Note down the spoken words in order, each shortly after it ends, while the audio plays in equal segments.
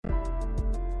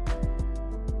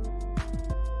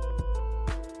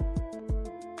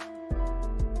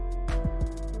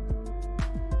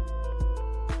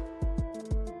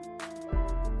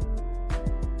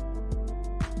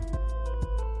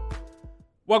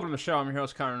Welcome to the show. I'm your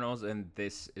host, Connor Knowles, and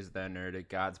this is the Nerded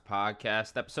Gods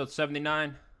Podcast, episode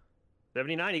 79.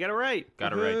 79, you got it right.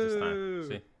 Got it right this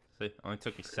time. See, only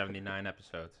took me 79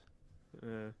 episodes.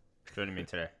 Joining me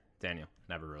today, Daniel.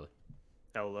 Never really.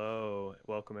 Hello,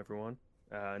 welcome everyone.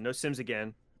 No Sims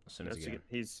again.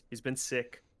 He's been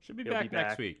sick. Should be back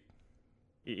next week.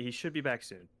 He should be back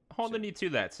soon. Holding you to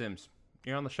that, Sims.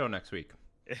 You're on the show next week.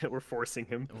 We're forcing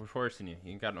him. We're forcing you.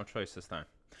 You got no choice this time.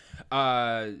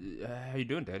 How you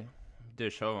doing, Daniel? Did a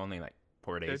show only like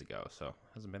 4 days ago, so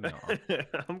hasn't been that long.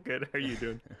 I'm good. How are you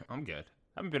doing? I'm good.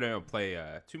 I haven't been able to play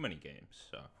too many games,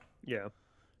 so yeah.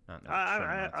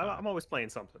 I'm always playing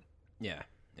something. Yeah,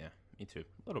 me too.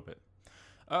 A little bit.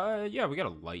 Yeah, we got a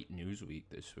light news week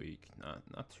this week.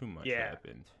 Not too much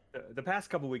happened. The past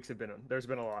couple weeks there's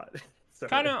been a lot. So.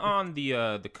 Kind of on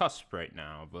the cusp right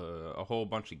now of a whole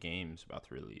bunch of games about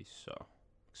to release. So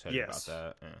excited about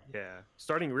that. Yeah.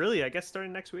 Starting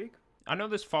next week. I know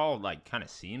this fall like kind of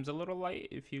seems a little light.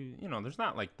 If there's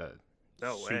not like the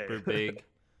super big.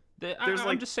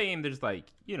 I'm just saying there's like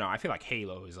I feel like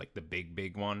Halo is like the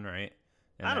big one, right?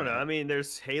 And I don't know. I mean,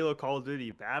 there's Halo, Call of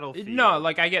Duty, Battlefield. No,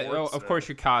 like I get, of course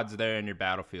your COD's there and your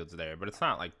Battlefield's there, but it's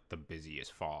not like the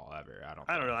busiest fall ever.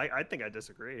 I don't know. I think I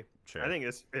disagree. Sure. I think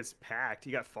it's packed.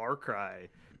 You got Far Cry,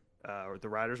 or the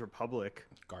Riders Republic.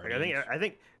 Guardians. Like, I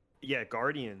think, yeah,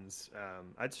 Guardians.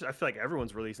 I feel like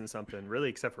everyone's releasing something really,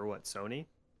 except for Sony.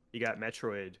 You got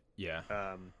Metroid. Yeah.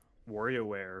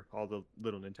 WarioWare, all the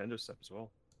little Nintendo stuff as well.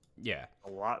 Yeah, a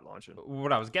lot launching.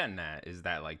 What I was getting at is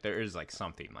that like there is like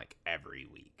something like every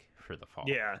week for the fall.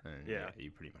 Yeah, and, you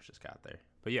pretty much just got there.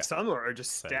 But yeah, some are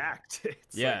just stacked.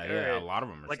 A lot of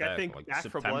them are like stacked. I think like Back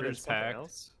 4 Blood and something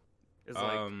else is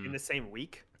like in the same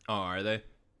week. Oh, are they?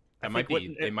 That might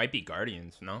be. They might be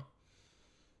Guardians. No,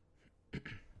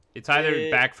 it's either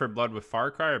Back 4 Blood with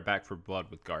Far Cry or Back 4 Blood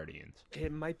with Guardians.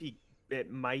 It might be. It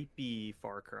might be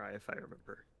Far Cry if I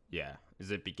remember. Yeah,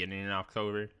 is it beginning in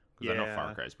October? Because I know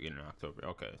Far Cry's beginning in October.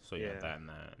 Okay, so that and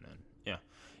then yeah.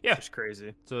 It's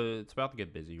crazy. So it's about to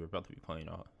get busy. We're about to be playing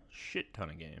a shit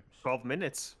ton of games. 12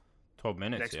 minutes. 12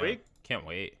 minutes. Next week. Can't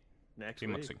wait. Next week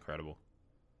week looks incredible.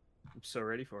 I'm so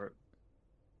ready for it.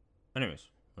 Anyways,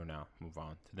 we'll now move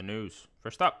on to the news.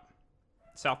 First up,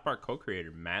 South Park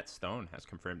co-creator Matt Stone has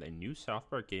confirmed a new South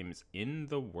Park game is in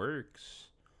the works.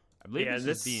 I believe this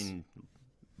is being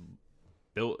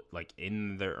built like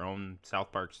in their own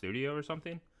South Park studio or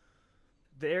something.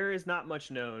 There is not much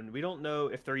known. We don't know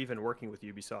if they're even working with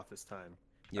Ubisoft this time.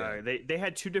 Yeah. They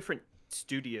had two different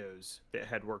studios that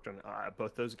had worked on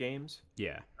both those games.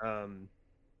 Yeah. So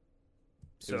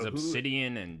it was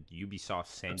Obsidian and Ubisoft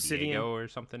San Diego or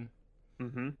something.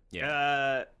 Mm-hmm.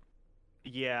 Yeah.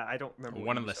 Yeah, I don't remember.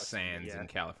 One of the sands in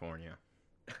California.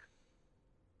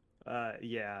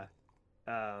 Yeah.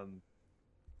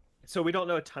 So we don't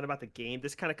know a ton about the game.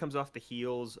 This kind of comes off the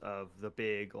heels of the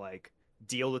big like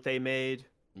deal that they made.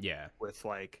 Yeah. With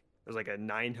like it was like a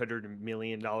 $900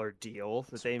 million deal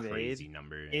that they made. Crazy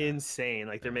number. Yeah. Insane.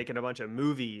 Like they're making a bunch of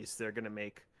movies. They're gonna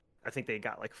make. I think they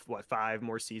got like 5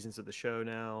 more seasons of the show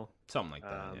now. Something like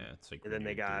that. Yeah. It's like. And then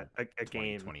they got a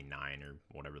game. 29 or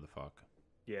whatever the fuck.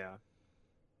 Yeah.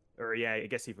 Or yeah, I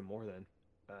guess even more then.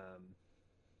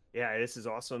 Yeah, this is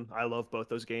awesome. I love both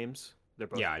those games. They're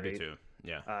both great. I do too.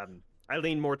 Yeah. I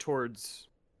lean more towards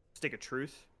Stick of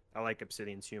Truth. I like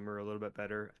Obsidian's humor a little bit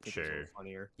better. I think it's a little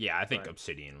funnier. Yeah, I think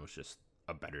Obsidian was just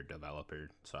a better developer,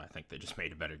 so I think they just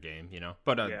made a better game,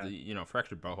 But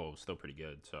Fractured Butthole was still pretty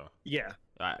good, so yeah.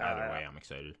 Either way, I'm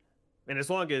excited. And as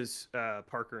long as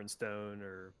Parker and Stone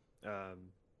are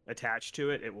attached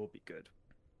to it, it will be good.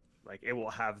 Like it will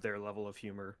have their level of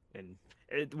humor, and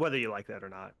whether you like that or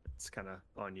not, it's kind of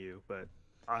on you. But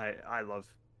I love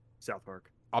South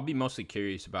Park. I'll be mostly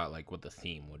curious about like what the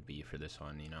theme would be for this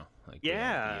one,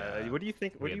 Like what do you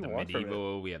think? What do you want medieval?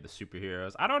 from it? We have the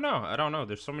superheroes. I don't know.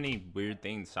 There's so many weird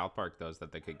things South Park does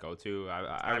that they could go to.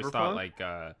 I always thought like,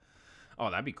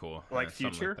 that'd be cool. Like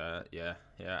future. Like that.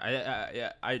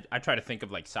 Yeah. I try to think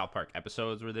of like South Park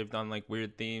episodes where they've done like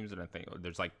weird themes, and I think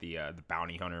there's like the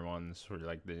bounty hunter ones where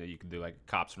like you can do like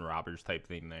cops and robbers type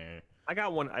thing there. I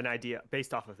got an idea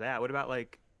based off of that. What about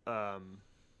like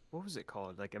what was it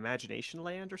called? Like Imagination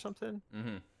Land or something?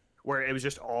 Mm-hmm. Where it was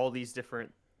just all these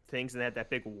different things, and they had that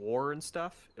big war and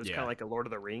stuff. It was kind of like a Lord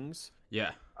of the Rings.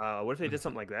 Yeah. What if they did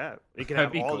something like that? You could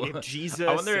have all cool. Jesus.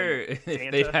 I wonder if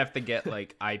they'd have to get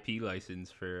like IP license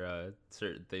for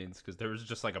certain things, because there was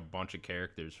just like a bunch of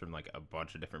characters from like a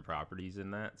bunch of different properties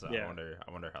in that. So I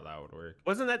wonder how that would work.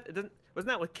 Wasn't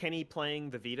that with Kenny playing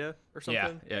the Vita or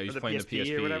something? Yeah, he was playing the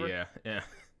PSP or whatever. Yeah.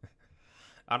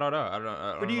 I don't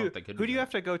know. Who do you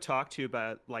have to go talk to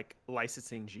about like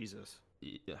licensing Jesus?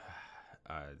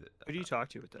 Who do you talk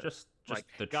to with that? Just like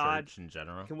the God, church in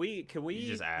general. Can we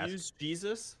just ask. use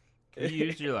Jesus? Can you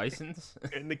use your license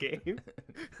in the game?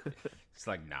 It's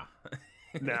like nah.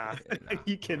 Nah,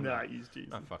 you cannot use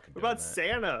Jesus. Not fucking what about that.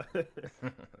 Santa?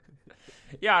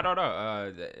 Yeah, I don't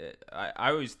know.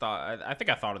 I always thought. I think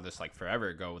I thought of this like forever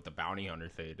ago with the bounty hunter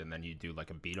fate, and then you do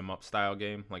like a beat 'em up style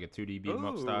game, like a 2D beat 'em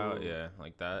up style. Yeah,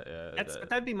 like that. Yeah,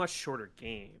 that'd be a much shorter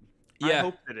game. Yeah. I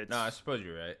hope that it's. No, I suppose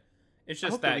you're right. It's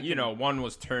just that you know one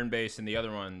was turn based and the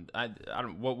other one I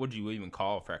don't. What would you even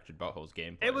call Fractured Butthole's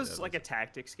gameplay? It was like a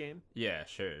tactics game. Yeah,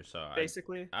 sure. So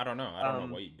basically, I don't know. I don't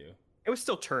know what you do. It was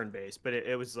still turn based, but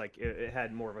it was like it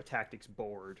had more of a tactics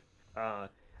board.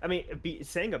 I mean,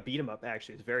 saying a beat 'em up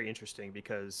actually is very interesting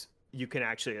because you can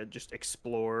actually just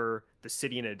explore the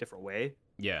city in a different way.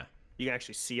 Yeah. You can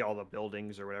actually see all the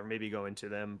buildings or whatever, maybe go into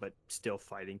them, but still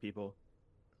fighting people.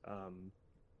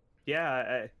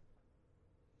 Yeah,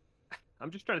 I'm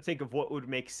just trying to think of what would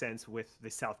make sense with the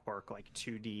South Park like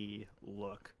 2D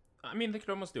look. I mean, they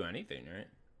could almost do anything, right?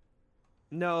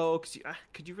 No, because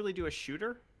could you really do a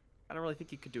shooter? I don't really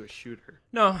think you could do a shooter.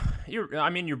 No, you're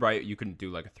right. You couldn't do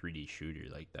like a 3D shooter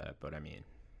like that, but I mean,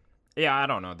 yeah, I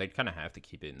don't know. They'd kind of have to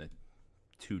keep it in the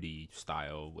 2D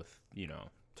style with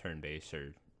turn-based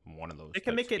or one of those. They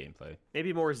can make it gameplay.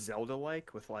 Maybe more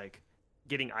Zelda-like with like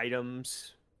getting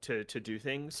items to do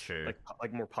things. Sure.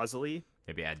 Like more puzzly.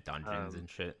 Maybe add dungeons and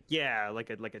shit. Yeah,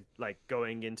 like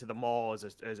going into the mall as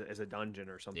a dungeon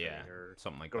or something. Yeah, or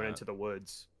something like going that. into the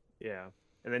woods. Yeah.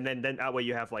 And then that way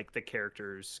you have like the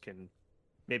characters can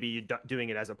maybe you doing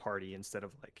it as a party instead of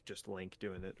like just Link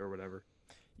doing it or whatever.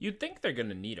 You'd think they're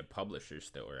gonna need a publisher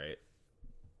still, right?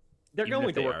 They're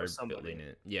going to work with somebody.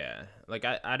 Yeah, like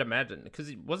I'd imagine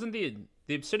because wasn't the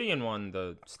Obsidian one,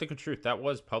 the Stick of Truth, that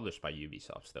was published by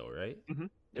Ubisoft still, right? Mm-hmm.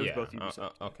 It was both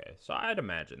Ubisoft. Okay, so I'd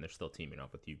imagine they're still teaming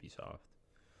up with Ubisoft.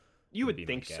 You would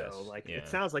think so. Like it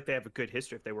sounds like they have a good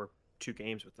history if they work 2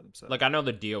 games with them. So like I know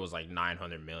the deal was like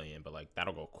 900 million, but like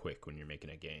that'll go quick when you're making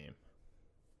a game.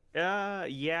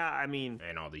 Yeah, I mean,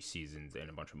 and all these seasons and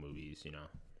a bunch of movies,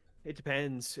 It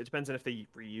depends. It depends on if they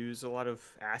reuse a lot of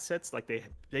assets. Like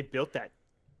they built that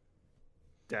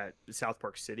South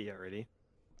Park City already.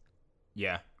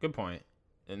 Yeah, good point.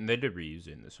 And they did reuse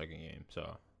it in the second game,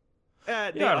 so they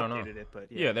updated it,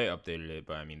 but yeah, they updated it,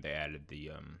 but I mean they added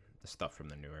the stuff from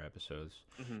the newer episodes.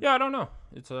 Mm-hmm. Yeah, I don't know.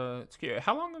 It's cute.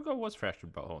 How long ago was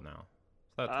Fractured Butthole now?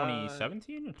 Is that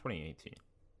 2017 or 2018?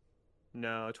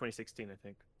 No, 2016, I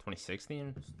think.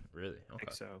 2016? Really? Okay. I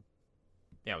think so.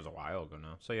 Yeah, it was a while ago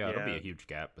now. So yeah, it'll be a huge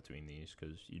gap between these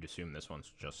because you'd assume this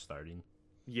one's just starting.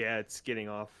 Yeah, it's getting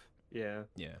off. Yeah.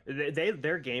 Yeah.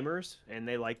 They're gamers and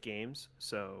they like games,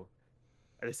 so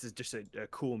this is just a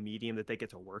cool medium that they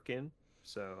get to work in.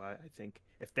 So I think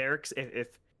if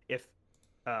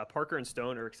Parker and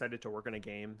Stone are excited to work on a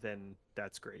game, then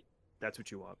that's great. That's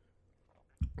what you want.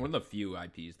 One of the few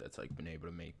IPs that's like been able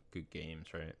to make good games,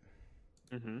 right?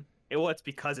 Mm-hmm. Well, it's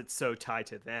because it's so tied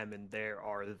to them, and they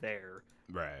are there,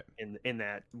 right? In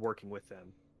that working with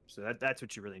them, so that's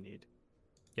what you really need.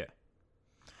 Yeah.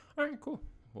 All right, cool.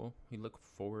 Well, we look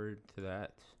forward to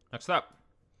that. Next up,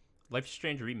 Life is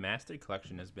Strange Remastered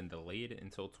Collection has been delayed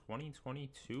until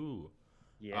 2022.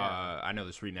 Yeah. I know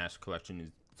this remastered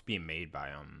collection it's being made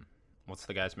by what's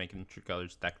the guys making True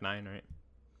Colors? Deck 9, right?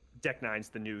 Deck 9's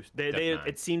the new.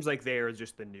 It seems like they're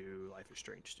just the new Life is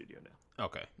Strange studio now.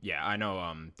 Okay. Yeah, I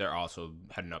know. They're also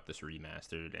heading up this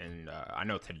remastered, and I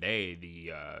know today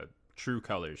the True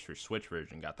Colors for Switch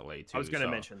version got delayed too. I was going to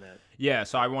mention that. Yeah,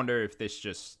 so I wonder if this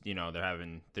just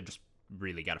they just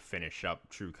really got to finish up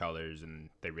True Colors, and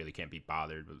they really can't be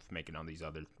bothered with making all these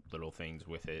other little things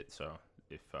with it. So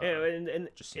if and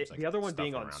just seems like the other one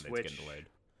being on Switch, it's getting delayed.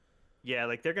 Yeah,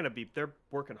 like they're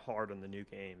working hard on the new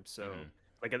game, so. Mm-hmm.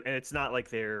 Like, and it's not like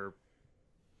they're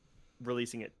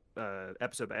releasing it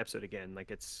episode by episode again. Like,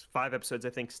 it's 5 episodes,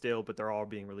 I think, still, but they're all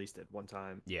being released at one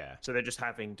time. Yeah. So they're just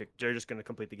going to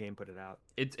complete the game, put it out.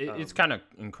 It's kind of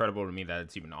incredible to me that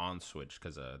it's even on Switch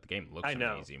because the game looks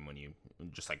amazing when you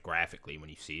just like graphically when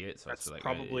you see it. So that's like,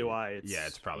 probably why it's. Yeah,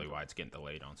 it's probably why it's getting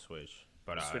delayed on Switch.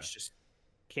 But Switch just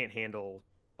can't handle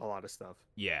a lot of stuff.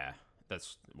 Yeah.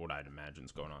 That's what I'd imagine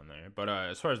is going on there. But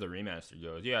as far as the remaster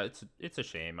goes, yeah, it's a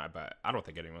shame. But I don't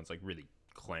think anyone's like really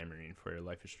clamoring for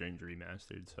Life is Strange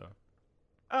remastered. So,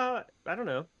 I don't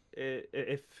know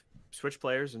if Switch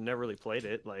players have never really played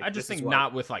it. Like, I just think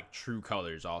not with like True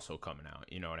Colors also coming out.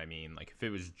 You know what I mean? Like if it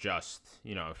was just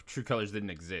if True Colors didn't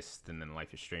exist and then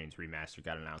Life is Strange remastered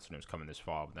got announced and it was coming this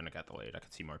fall, but then it got delayed. I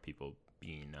could see more people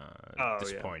being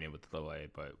disappointed with the delay,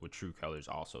 but with True Colors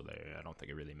also there, I don't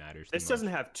think it really matters. This doesn't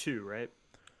have 2, right?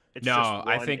 It's No, just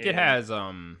I one think it has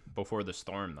Before the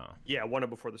Storm though. Yeah, one of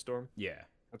Before the Storm. Yeah.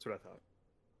 That's what I thought.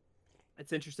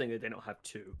 It's interesting that they don't have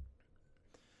two.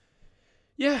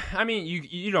 Yeah, I mean,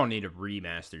 you don't need a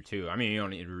remaster too. I mean, you don't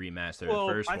need to remaster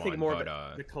the first one. I think more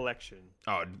but, the collection.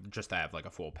 Oh, just to have like a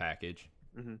full package.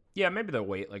 Mm-hmm. Yeah, maybe they'll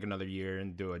wait like another year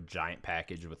and do a giant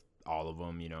package with all of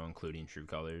them, including True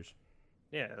Colors.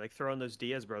 Yeah, like throwing those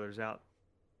Diaz brothers out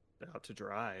to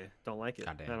dry. Don't like it.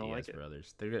 Goddamn I don't Diaz like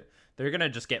brothers. They're gonna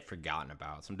just get forgotten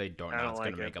about. Someday Dontnod's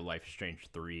like gonna make a Life is Strange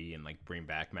 3 and like bring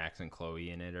back Max and Chloe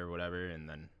in it or whatever, and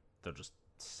then they'll just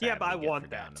but I want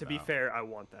that. To be fair, I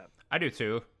want that. I do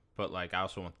too, but like I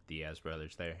also want the Diaz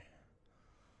brothers there.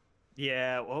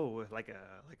 Yeah, like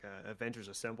a Avengers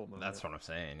Assemble moment. That's what I'm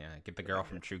saying. Yeah, get the girl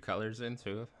from True Colors in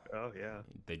too. Oh yeah,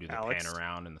 they do the Alex. pan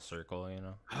around in the circle, I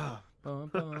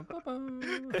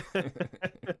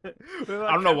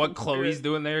don't know what Chloe's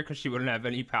doing there because she wouldn't have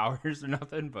any powers or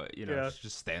nothing, but she's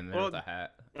just standing there with a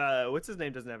hat. What's his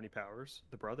name? Doesn't have any powers.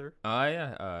 The brother.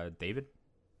 David.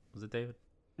 Was it David?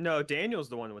 No, Daniel's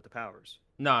the one with the powers.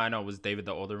 No, I know. Was David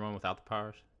the older one without the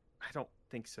powers? I don't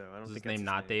think so. I don't think his name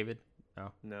not David.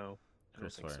 No, I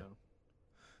don't think so.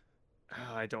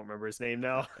 I don't remember his name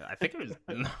now. I think it was.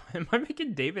 Am I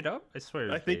making David up? I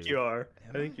swear. I think you are.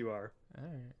 I think you are. All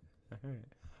right.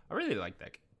 I really like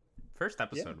that. First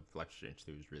episode of Life is Strange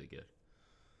 2 was really good.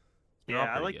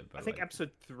 Yeah, I think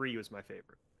episode 3 was my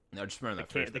favorite. No, just remember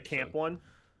that first. The camp one.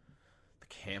 The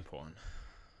camp one.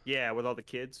 Yeah, with all the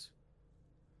kids.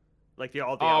 Like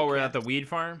we're at the weed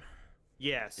farm.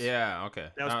 Yes. Yeah. Okay.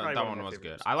 That one was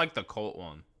good. I like the cult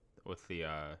one with the.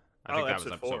 I think that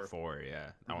was episode 4.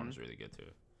 Yeah, that one was really good too.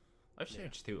 Life is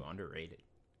Strange 2 underrated.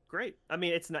 Great. I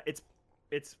mean, it's not.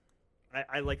 It's.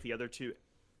 I like the other two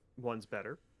ones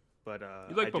better, but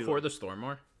you like Before the Storm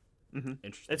more. Mm-hmm.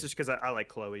 Interesting. It's just because I like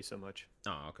Chloe so much.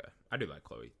 Oh, okay. I do like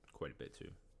Chloe quite a bit too.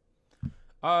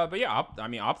 But yeah,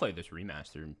 I'll play this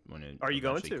remaster when it. Are you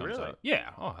going to comes really? out.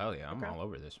 Yeah. Oh hell yeah! I'm all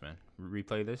over this, man.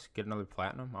 Replay this, get another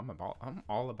platinum. I'm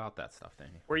all about that stuff,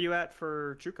 Danny. Where are you at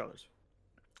for True Colors?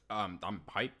 I'm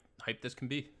hyped as can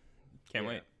be. Can't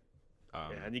wait.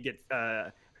 And you get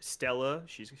Stella.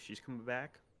 She's coming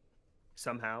back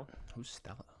somehow. Who's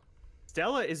Stella?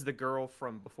 Stella is the girl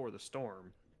from Before the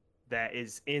Storm that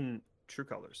is in True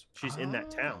Colors. She's in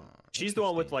that town. She's the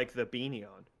one with like the beanie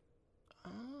on.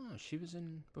 Oh, she was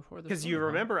in Before the Storm. Because you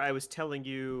remember I was telling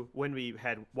you when we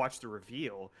had watched the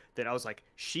reveal that I was like,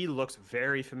 she looks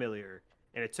very familiar.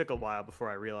 And it took a while before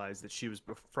I realized that she was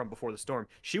from Before the Storm.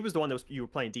 She was the one that you were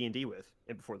playing D&D with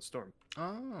in Before the Storm.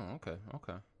 Oh, okay.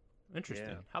 Interesting.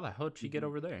 Yeah. How the hell did she get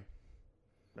over there?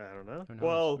 I don't know.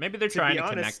 Well, maybe they're trying to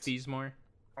connect these more.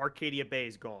 Arcadia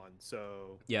Bay's gone,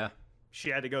 so yeah, she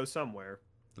had to go somewhere.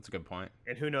 That's a good point.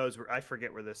 And who knows? I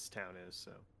forget where this town is.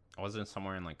 So wasn't it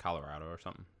somewhere in like Colorado or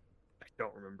something? I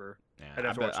don't remember.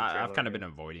 Yeah, I've kind of been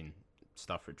avoiding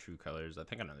stuff for True Colors. I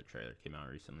think another trailer came out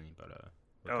recently, but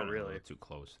we're really too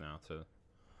close now to.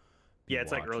 Yeah,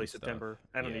 it's like early September.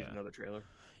 I don't need another trailer.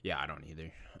 Yeah, I don't either.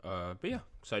 But yeah,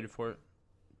 excited for it.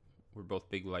 We're both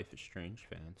big Life is Strange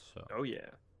fans, so. Oh yeah.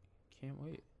 Can't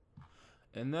wait.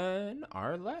 And then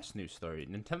our last news story.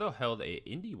 Nintendo held a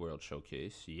Indie World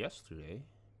Showcase yesterday,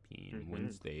 being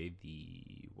Wednesday,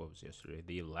 what was yesterday?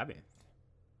 The 11th.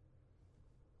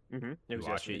 Mm-hmm. You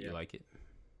watch it? You like it?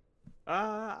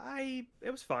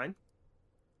 It was fine.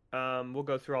 We'll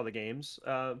go through all the games.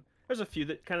 There's a few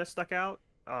that kind of stuck out.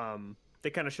 They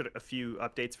kind of showed a few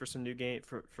updates for some new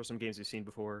for some games we've seen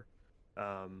before.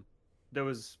 There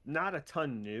was not a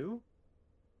ton new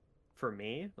for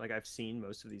me. Like I've seen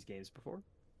most of these games before.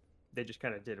 They just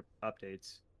kind of did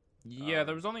updates. Yeah,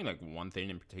 there was only like one thing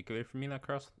in particular for me that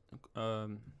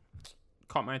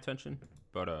caught my attention.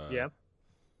 But yeah,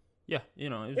 it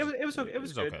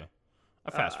was good. Okay.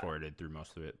 I fast forwarded through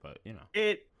most of it, but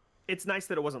it's nice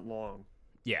that it wasn't long.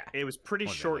 Yeah, it was pretty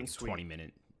short and sweet.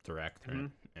 20-minute direct. Right?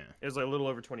 Yeah, it was like a little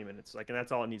over 20 minutes. Like, and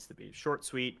that's all it needs to be. Short,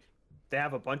 sweet. They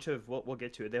have a bunch of we'll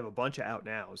get to it. They have a bunch of out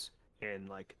nows, and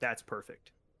like that's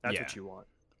perfect. That's what you want.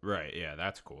 Right. Yeah,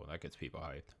 that's cool. That gets people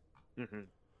hyped. Mm-hmm.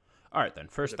 All right, then.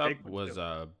 First up was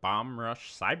Bomb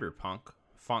Rush Cyberpunk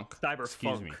Funk.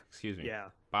 Excuse me. Yeah.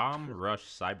 Bomb Rush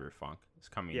Cyberpunk is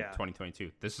coming in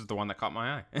 2022. This is the one that caught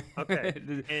my eye. Okay.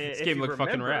 This game looked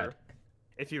fucking rad.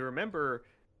 If you remember,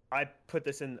 I put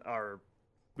this in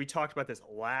we talked about this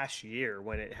last year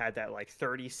when it had that like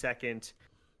 30-second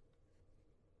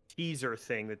teaser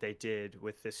thing that they did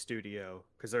with this studio,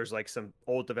 because there's like some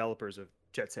old developers of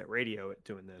Jet Set Radio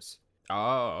doing this.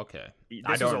 Oh, okay.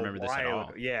 I don't remember this at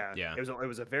all. Yeah. It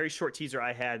was a very short teaser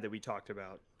I had that we talked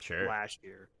about last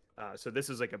year. So this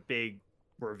is like a big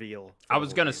reveal. I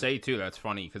was gonna say too. That's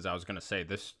funny because I was gonna say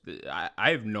this.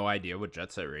 I have no idea what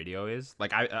Jet Set Radio is.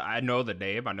 Like I know the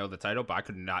name, I know the title, but I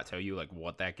could not tell you like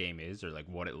what that game is or like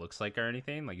what it looks like or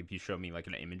anything. Like if you showed me like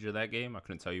an image of that game, I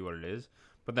couldn't tell you what it is.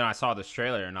 But then I saw this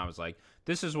trailer and I was like,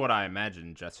 this is what I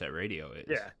imagine Jet Set Radio is.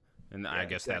 Yeah. And I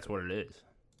guess that's what it is.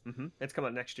 Mm-hmm. It's coming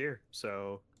out next year,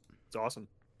 so it's awesome.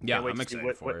 Yeah, I'm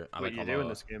excited for it. I like what you do in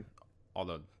this game. All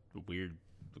the weird.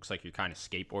 Looks like you're kind of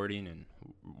skateboarding and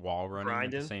wall running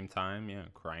at the same time. Yeah,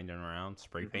 grinding around,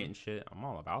 spray painting shit. I'm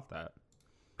all about that.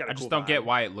 I just don't get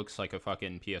why it looks like a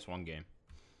fucking PS1 game.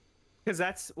 Because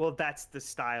that's the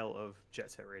style of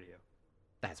Jet Set Radio.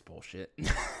 That's bullshit.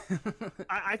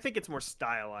 I think it's more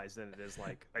stylized than it is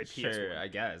like a PS1. Sure, I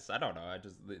guess. I don't know.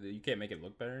 You can't make it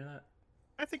look better than that.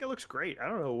 I think it looks great. I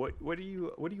don't know what are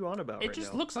you on about? It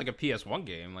just looks like a PS1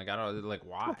 game. Like I don't like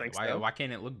why. Why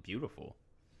can't it look beautiful?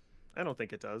 I don't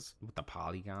think it does. With the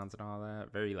polygons and all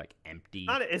that, very like empty.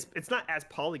 It's not as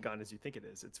polygon as you think it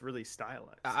is. It's really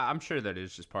stylized. I'm sure that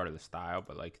is just part of the style,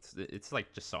 but like it's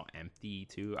like just so empty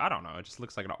too. I don't know. It just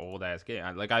looks like an old ass game.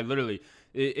 I literally,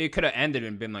 it could have ended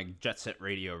and been like Jet Set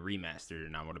Radio remastered,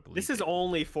 and I would have believed. This is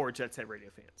only for Jet Set Radio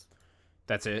fans.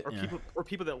 That's it. Or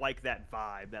people that like that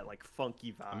vibe, that like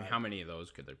funky vibe. I mean, how many of those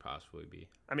could there possibly be?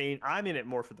 I mean, I'm in it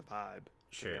more for the vibe.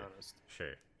 Sure. To be honest.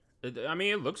 Sure. I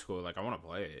mean, it looks cool. Like, I want to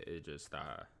play it. It just,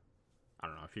 I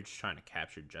don't know. If you're just trying to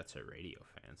capture Jet Set Radio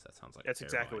fans, that sounds like that's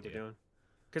exactly what they're doing.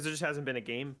 Because there just hasn't been a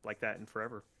game like that in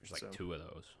forever. There's like 2 of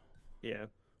those. Yeah.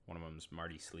 One of them's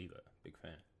Marty Sleva. Big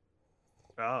fan.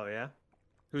 Oh, yeah?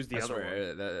 Who's the other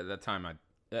one? That time,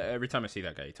 every time I see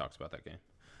that guy, he talks about that game.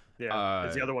 Yeah.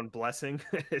 Is the other one Blessing?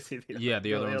 The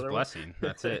other one's Blessing.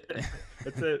 That's it.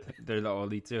 That's it. They're the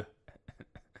only 2.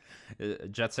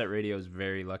 Jet Set Radio is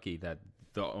very lucky that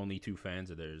the only 2 fans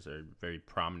of theirs are very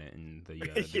prominent in the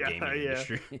gaming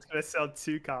industry. It's gonna sell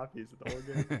 2 copies of the whole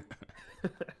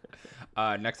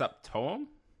game. Next up, Toem.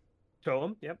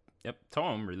 Toem, yep.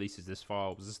 Toem releases this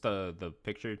fall. Was this the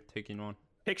picture taking one?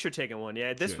 Picture taking one,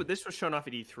 yeah. This was shown off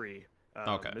at E3.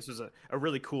 Okay. This was a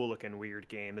really cool looking weird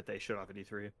game that they showed off at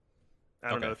E3. I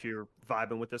don't know if you're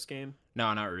vibing with this game.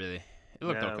 No, not really. It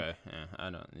looked okay. Yeah, I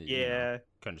know. Yeah.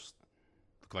 Kind of just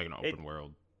looked like an open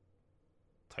world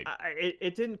type.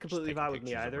 It didn't completely vibe with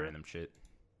me either. Random shit.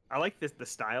 I like the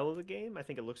style of the game. I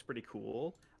think it looks pretty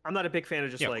cool. I'm not a big fan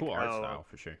of just cool art style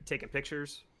for sure. Taking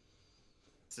pictures.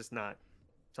 It's just not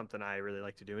something I really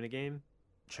like to do in a game.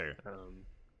 Sure.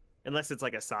 Unless it's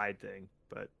like a side thing,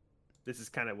 but this is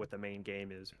kind of what the main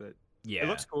game is. But yeah, it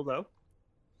looks cool though.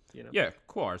 Yeah,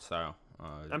 cool art style.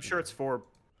 I'm sure it's for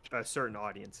a certain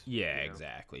audience. Yeah,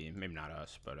 exactly. Maybe not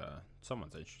us, but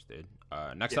someone's interested.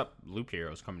 Next up, Loop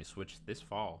Hero is coming to Switch this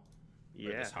fall.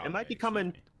 Yeah, it might be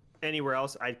coming anywhere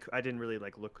else. I didn't really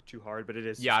like look too hard, but it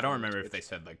is. Yeah, I don't remember if they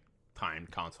said like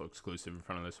timed console exclusive in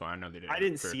front of this one. I know they did. I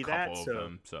didn't see that.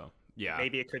 So yeah,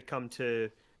 maybe it could come to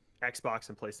Xbox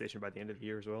and PlayStation by the end of the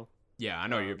year as well. Yeah, I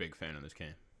know you're a big fan of this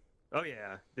game. Oh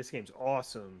yeah, this game's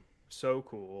awesome. So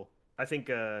cool. I think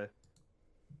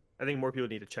more people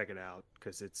need to check it out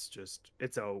because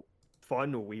it's a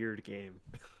fun, weird game.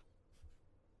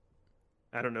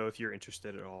 I don't know if you're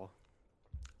interested at all.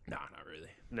 No, not really.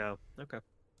 No. Okay.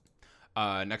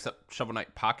 Next up, Shovel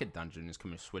Knight Pocket Dungeon is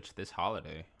coming to Switch this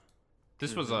holiday.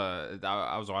 This was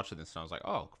I was watching this and I was like,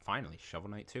 oh, finally,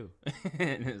 Shovel Knight 2.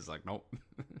 And it's like, nope.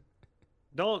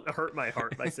 Don't hurt my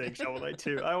heart by saying Shovel Knight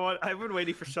 2. I've been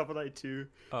waiting for Shovel Knight 2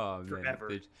 forever.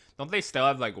 Man. Don't they still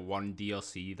have like one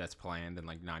DLC that's planned and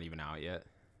like not even out yet?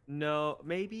 No,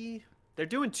 maybe they're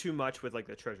doing too much with like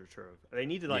the treasure trove. They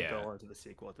need to go on to the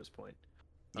sequel at this point.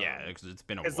 Yeah, because it's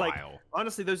been a while. Like,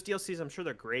 honestly, those DLCs, I'm sure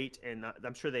they're great, and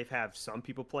I'm sure they've have some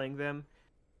people playing them.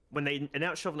 When they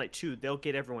announce Shovel Knight 2, they'll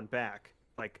get everyone back.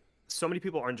 Like, so many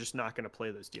people are just not going to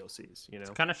play those DLCs, you know?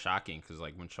 It's kind of shocking, because,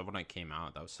 like, when Shovel Knight came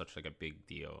out, that was such, like, a big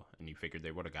deal, and you figured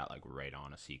they would have got, like, right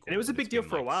on a sequel. And it was a big deal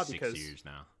for a while, 6 because years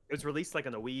now. It was released, like,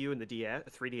 on the Wii U and the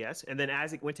 3DS, and then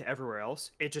as it went to everywhere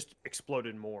else, it just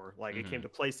exploded more. Like, it came to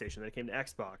PlayStation, then it came to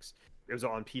Xbox. It was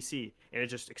all on PC, and it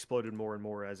just exploded more and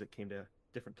more as it came to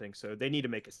different things. So they need to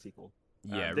make a sequel.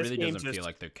 Yeah, it really doesn't feel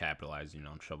like they're capitalizing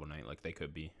on Shovel Knight like they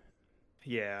could be.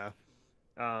 Yeah.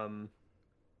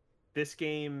 This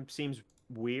game seems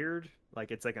weird.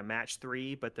 Like, it's like a match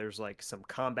 3, but there's like some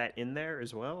combat in there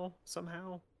as well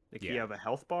somehow. Like, you have a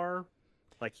health bar.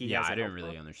 Like, I didn't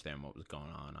really understand what was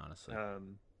going on, honestly.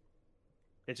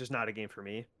 It's just not a game for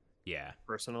me. Yeah.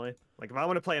 Personally. Like, if I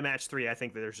want to play a match 3, I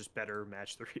think that there's just better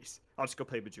match 3s. I'll just go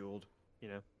play Bejeweled, you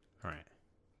know? All right.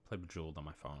 Play Bejeweled on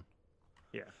my phone.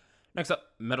 Yeah. Next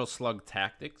up, Metal Slug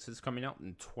Tactics is coming out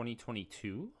in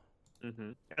 2022. I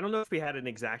don't know if we had an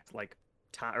exact, like,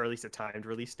 time, or at least a timed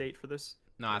release date for this?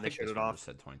 No, I think this one just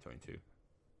said 2022.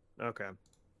 Okay.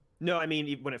 No, I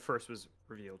mean when it first was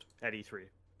revealed at E3.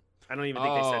 I don't even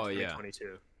think they said 2022.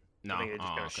 Yeah. No, I think they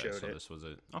just okay. showed So it. this was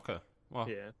it. Okay. Well,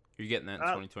 Yeah. you're getting that in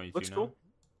 2022 looks now. Cool.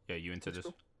 Yeah, you into this?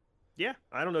 Cool. Yeah,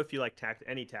 I don't know if you like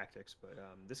any tactics, but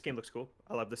this game looks cool.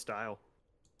 I love the style.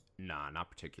 Nah, not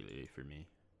particularly for me.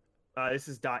 This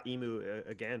is .emu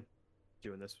again,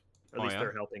 doing this. Or at least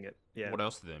they're helping it. Yeah. What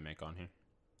else do they make on here?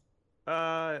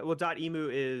 Well, .emu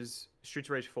is Streets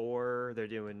of Rage 4. They're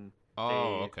doing.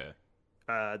 Okay.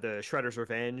 The Shredder's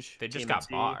Revenge. They just got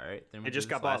bought, right? They just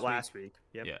got bought last week.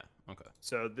 Yep. Yeah. Okay.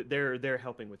 So they're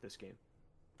helping with this game.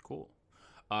 Cool.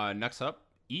 Next up,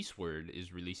 Eastward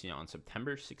is releasing on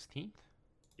September 16th.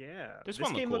 Yeah. This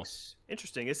game cool. Looks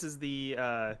interesting. This is the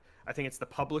I think it's the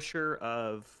publisher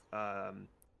of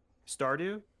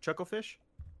Stardew, Chucklefish.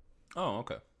 Oh,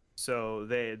 okay. So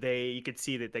you could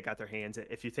see that they got their hands.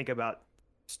 If you think about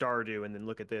Stardew and then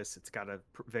look at this, it's got a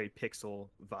very pixel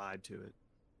vibe to it.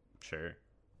 Sure.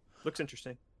 Looks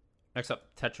interesting. Next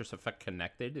up, Tetris Effect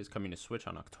Connected is coming to Switch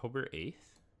on October 8th.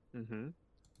 Mm-hmm.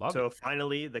 So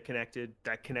finally, the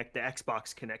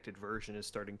Xbox connected version is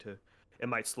starting to. It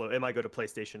might go to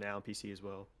PlayStation Now and PC as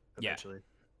well eventually.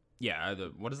 Yeah.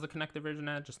 What is the connected version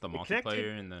at? Just the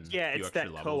multiplayer and then a few extra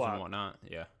levels co-op. And whatnot.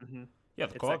 Yeah. Mm-hmm. Yeah,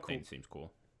 the co-op thing seems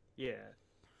cool. Yeah.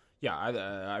 Yeah,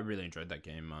 I really enjoyed that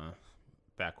game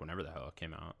back whenever the hell it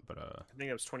came out. But I think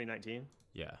it was 2019.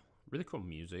 Yeah. Really cool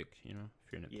music, you know,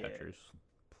 if you're into Tetris.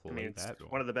 It's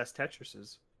one of the best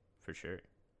Tetrises. For sure.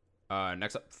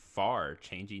 Next up, Far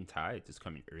Changing Tides is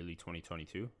coming early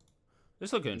 2022.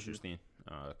 This looks interesting.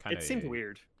 It seemed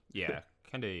weird. Yeah,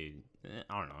 kind of.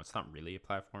 I don't know. It's not really a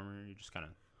platformer. You're just kind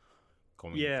of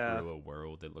going through a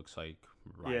world. It looks like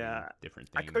different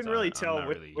things. I couldn't really tell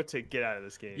what to get out of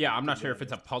this game. Yeah, I'm not sure if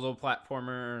it's a puzzle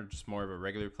platformer, or just more of a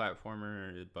regular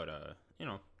platformer. But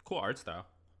cool art style.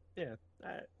 Yeah,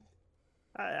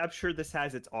 I'm sure this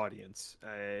has its audience.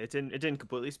 It didn't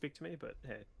completely speak to me, but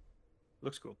hey,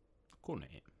 looks cool. Cool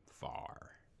name,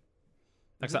 Far.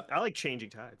 Next up, I like Changing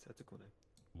Tides. That's a cool name.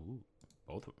 Ooh,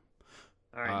 both of them.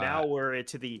 All right, now we're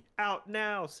into the Out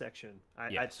Now section.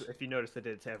 Yes. If you notice, I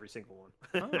did it to every single one.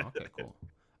 Oh, okay, cool.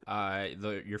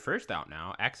 Your first Out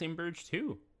Now, Axiom Verge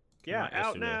 2. Yeah,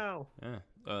 Out Now.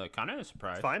 Yeah, kind of a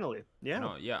surprise. Finally, yeah.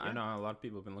 I know a lot of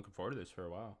people have been looking forward to this for a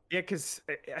while. Yeah, because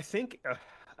I think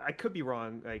I could be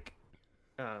wrong. Like,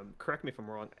 correct me if I'm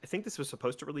wrong. I think this was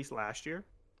supposed to release last year.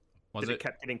 It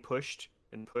kept getting pushed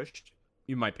and pushed.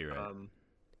 You might be right.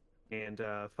 And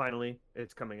finally,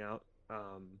 it's coming out.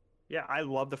 Yeah, I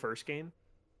love the first game.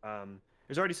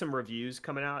 There's already some reviews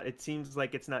coming out. It seems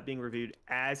like it's not being reviewed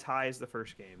as high as the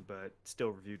first game, but still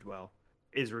reviewed well.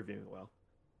 Is reviewing well.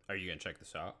 Are you gonna check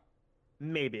this out?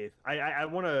 Maybe. I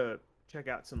want to check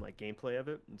out some like gameplay of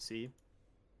it and see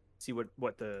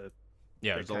what the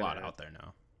there's a lot out there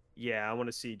now. Yeah, I want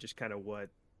to see just kind of what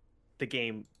the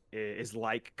game is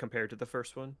like compared to the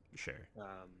first one. Sure.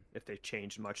 If they've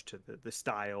changed much to the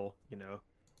style, you know.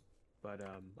 But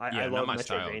I love my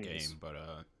style of game, but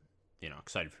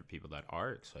excited for people that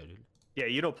are excited. Yeah,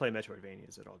 you don't play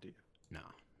Metroidvanias at all, do you? No,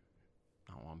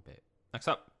 not one bit. Next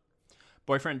up,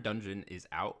 Boyfriend Dungeon is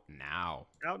out now.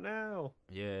 Out now.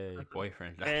 Yay,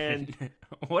 Boyfriend Dungeon. And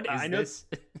what is this?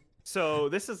 So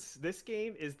this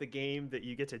game is the game that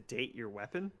you get to date your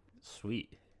weapon.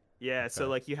 Sweet. Yeah, okay. So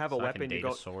like you have a weapon, you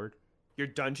go a sword. You're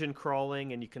dungeon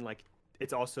crawling, and you can like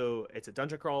it's a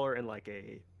dungeon crawler and like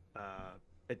a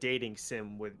dating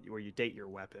sim where you date your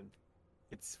weapon.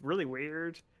 It's really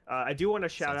weird. I do want to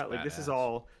shout out like this is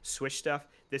all Switch stuff.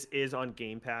 This is on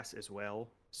Game Pass as well.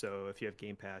 So if you have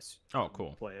Game Pass,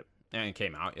 cool, play it. And it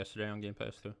came out yesterday on Game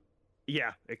Pass too.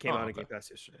 Yeah, it came out on Game Pass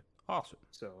yesterday. Awesome.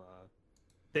 So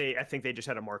I think they just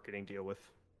had a marketing deal with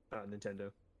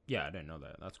Nintendo. Yeah, I didn't know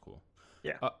that. That's cool.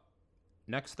 Yeah.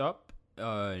 Next up,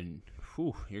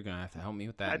 you're gonna have to help me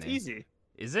with that. That's name. Easy.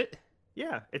 Is it?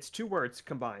 Yeah, it's 2 words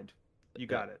combined. You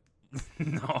got it.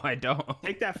 No, I don't.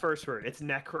 Take that first word. It's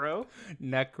Necro.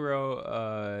 Necro.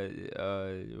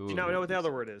 Do you not know what the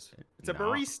other word is? It's a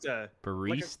barista.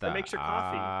 Barista. That makes your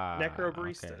coffee. Necro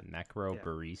barista. Okay. Necro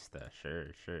barista.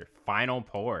 Sure. Final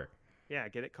pour. Yeah,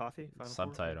 get it? Coffee? Final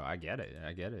Subtitle. Pour? I get it.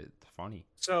 It's funny.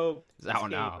 So it's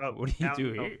out now. What do you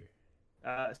do here?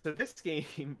 So this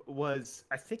game was,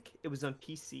 I think it was on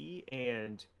PC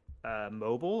and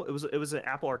mobile. It was an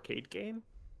Apple Arcade game.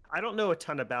 I don't know a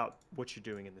ton about what you're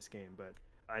doing in this game, but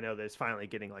I know that it's finally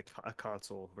getting like a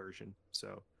console version.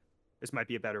 So this might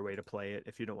be a better way to play it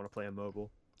if you don't want to play on mobile.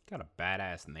 Got a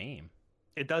badass name.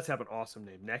 It does have an awesome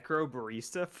name. Necro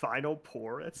Barista Final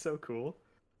Pour. That's so cool.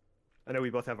 I know we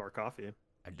both have our coffee.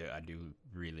 I do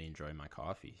really enjoy my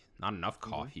coffee. Not enough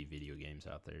coffee video games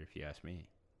out there, if you ask me.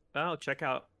 Oh, check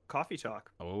out Coffee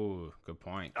Talk. Oh, good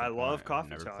point. I love Coffee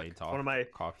Never Talk. played It's one of my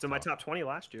it's in my top 20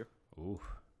 last year. Ooh,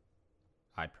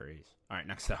 high praise. All right,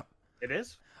 next up. It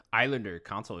is. Islander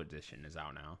Console Edition is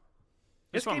out now.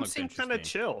 This game seems kind of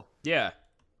chill. Yeah.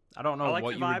 I don't know like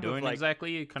what the you were vibe of, doing like-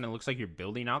 exactly. It kind of looks like you're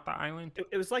building out the island.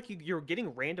 It was like you're getting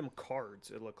random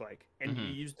cards. It looked like, and you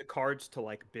Mhm. use the cards to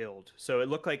like build. So it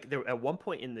looked like there at one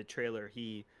point in the trailer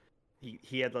he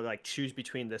had to like choose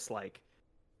between this like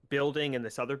building and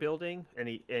this other building, and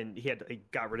he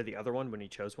got rid of the other one when he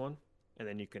chose one, and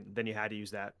then you had to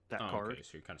use that card. Okay,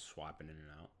 so you're kind of swapping in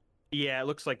and out. Yeah, it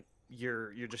looks like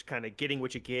you're just kind of getting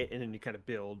what you get, and then you kind of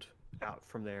build out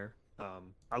from there.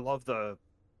 I love the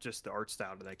art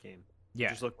style of that game. Yeah, It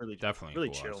just looked really definitely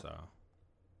cool, chill. So.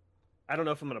 I don't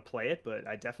know if I'm gonna play it, but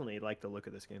I definitely like the look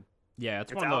of this game. Yeah,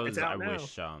 it's It's one out- of it's those I out now.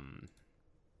 wish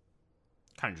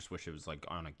kind of just wish it was like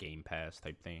on a Game Pass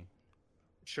type thing.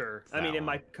 Sure. I That mean, it one.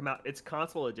 might come out. It's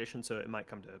console edition, so it might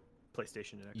come to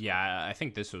PlayStation and Xbox. Yeah, I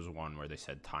think this was one where they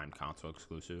said timed console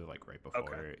exclusive, like right before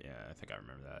Okay. it. Yeah, I think I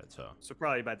remember that. So So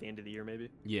probably by the end of the year, maybe.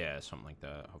 yeah, something like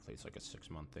that. Hopefully it's like a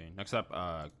 6-month thing. Next up,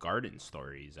 Garden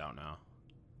Story is out now.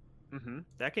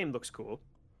 That game looks cool.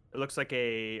 It looks like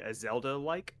a Zelda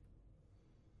like.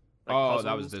 Oh,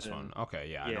 that was this one. Okay,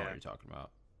 yeah, I know what Yeah. you're talking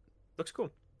about. Looks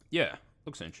cool. Yeah,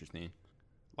 looks interesting.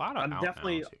 A lot of I'm out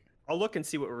definitely- nows here. I'll look and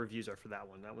see what reviews are for that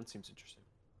one. That one seems interesting.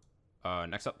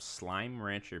 Next up, Slime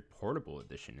Rancher Portable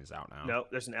Edition is out now. No,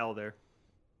 there's an L there.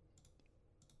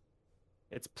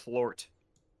 It's Plort.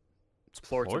 It's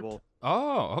Plortable.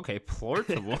 Oh, okay,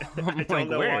 Plortable. I'm don't like,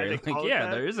 know why where? they Like, call it yeah,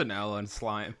 that. there is an L on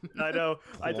slime. I know.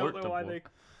 I don't know why Plortable. they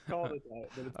called it that,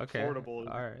 but it's Okay. Plortable.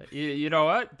 All right. You know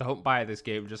what? Don't buy this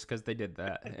game just because they did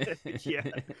that. Yeah.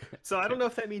 So I don't know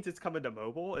if that means it's coming to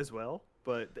mobile as well,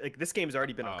 but like this game's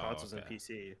already been on Oh, consoles and okay.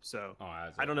 PC. So Oh,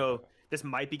 I don't know. This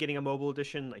might be getting a mobile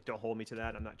edition. Like, don't hold me to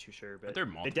that. I'm not too sure, But but there are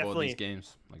they multiple definitely of these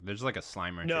games. Like, there's like a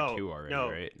Slime Rancher No, 2 already, no.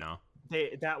 right? No.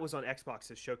 that was on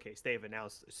Xbox's showcase. They have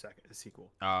announced a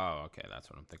sequel. Oh, okay. That's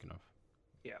what I'm thinking of.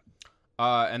 Yeah.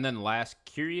 And then last,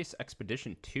 Curious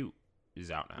Expedition 2 is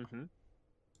out now. Mm-hmm.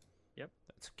 Yep.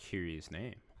 That's a curious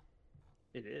name.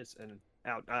 It is, and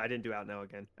out. I didn't do out now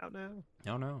again. Out now.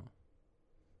 Oh, no.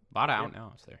 A lot of Yeah. out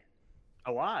nows there.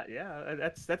 A lot, yeah.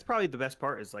 That's probably the best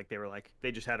part. Is like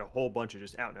they just had a whole bunch of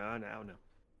just out now.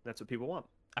 That's what people want.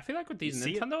 I feel like with these You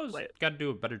see it, Nintendos, play it. got to do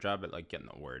a better job at like getting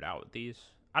the word out with these.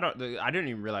 I didn't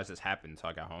even realize this happened until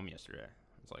I got home yesterday.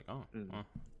 It's like, oh, Mm. well,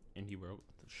 Indie World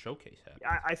Showcase happened.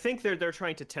 I think they're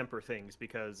trying to temper things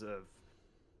because of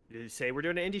they say we're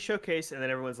doing an indie showcase, and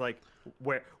then everyone's like,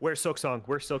 where's Silksong?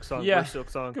 Where's Silksong? Yeah. Where's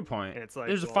Silksong? Good point. And it's like,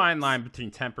 There's a well, fine line between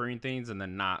tempering things and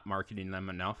then not marketing them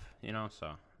enough, you know.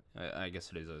 So I guess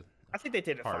it is a. I think they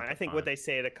did it hard fine. to I think find. what they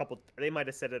say they might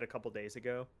have said it a couple days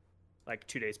ago, like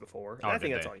 2 days before. And Oh, I did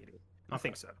think that's they? all you need. I Okay.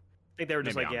 think so. I think they were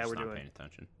just Maybe like, I'm yeah, just we're not doing. paying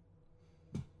attention.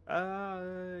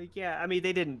 Yeah. I mean,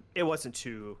 they didn't. It wasn't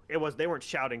too. It was. They weren't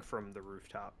shouting from the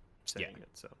rooftop saying it.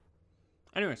 So.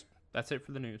 Anyways, that's it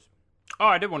for the news. Oh,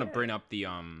 I did want to Yeah. bring up the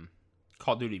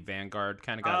Call of Duty Vanguard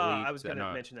kind of got leaked. I was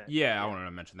gonna mention that. Yeah, I wanted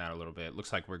to mention that a little bit.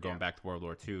 Looks like we're going back to World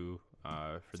War II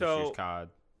for this year's So- COD.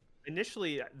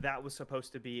 Initially, that was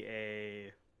supposed to be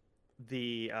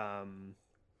the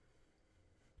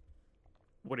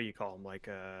what do you call them? Like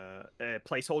a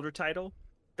placeholder title.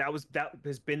 That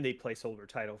has been the placeholder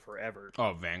title forever.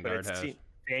 Oh, But Vanguard has.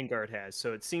 Vanguard has.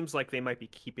 So it seems like they might be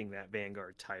keeping that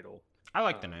Vanguard title. I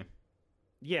like the name.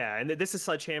 Yeah, and this is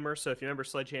Sledgehammer. So if you remember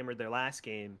Sledgehammer, their last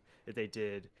game that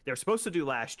they were supposed to do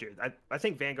last year. I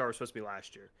think Vanguard was supposed to be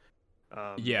last year.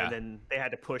 Yeah. And then they had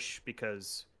to push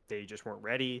because they just weren't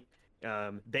ready.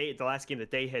 The last game that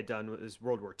they had done was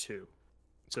World War II.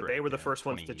 So they Correct, were the yeah, first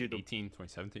ones to do the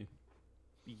 2017.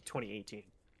 2018.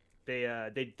 They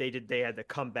had the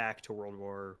comeback to World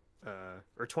War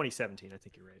or 2017. I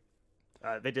think you're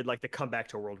right. They did like the comeback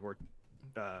to World War.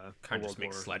 Kind of just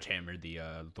makes Sledgehammer the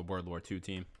World War II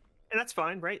team. And that's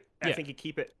fine, right? I Yeah. think you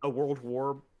keep it a World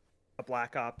War, a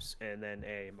Black Ops, and then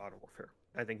a Modern Warfare.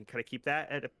 I think you kind of keep that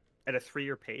at a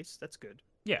 3-year pace. That's good.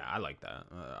 Yeah, I like that.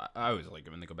 I always like it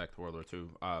when they go back to World War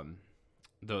II.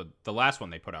 The last one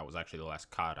they put out was actually the last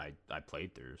COD I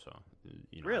played through. So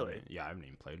you know, Really? I haven't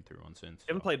even played through one since. You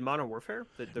haven't so. played Modern Warfare?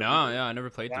 No, yeah, I never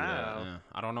played through that. Wow. Yeah.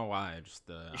 I don't know why. I just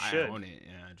I should. own it.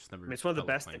 Yeah, I just never. I mean, it's one of the felt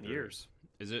like best playing in through it. years.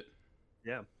 Is it?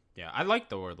 Yeah. Yeah, I like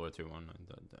the World War II one.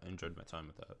 I enjoyed my time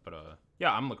with that. But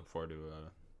yeah, I'm looking forward to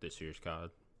this year's COD.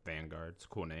 Vanguard. It's a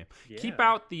cool name. Keep Yeah.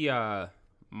 out the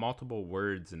multiple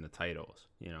words in the titles.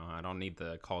 You know, I don't need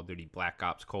the Call of Duty Black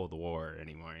Ops Cold War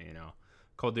anymore. You know,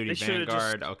 Call of Duty They should've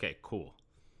Vanguard. Okay, cool.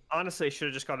 Honestly, they should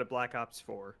have just called it Black Ops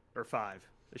 4 or 5.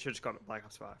 They should have just called it Black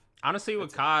Ops 5. Honestly,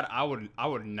 with COD, I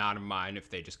would not mind if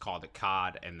they just called it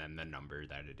COD and then the number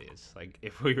that it is. Like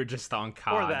if we were just on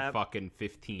COD fucking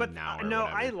 15 but, now or no,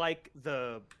 whatever. I like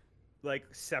the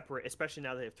separate, especially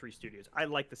now they have 3 studios. I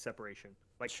like the separation.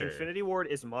 Like Sure. Infinity Ward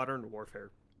is Modern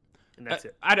Warfare. And that's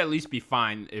it. I'd at least be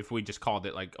fine if we just called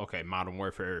it like, okay, Modern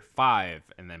Warfare 5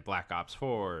 and then Black Ops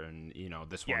 4 and, you know,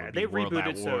 this one would be World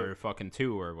at War fucking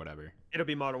 2 or whatever. It'll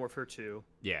be Modern Warfare 2.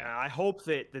 Yeah. I hope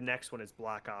that the next one is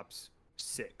Black Ops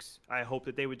 6. I hope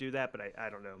that they would do that, but I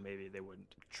don't know. Maybe they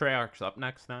wouldn't. Treyarch's up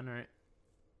next then, right?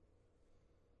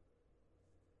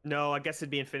 No, I guess it'd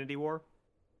be Infinity War.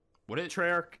 What it?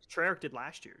 Treyarch did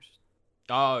last year's.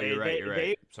 Oh, you're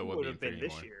right. So it would have been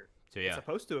this year. So yeah. It's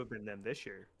supposed to have been them this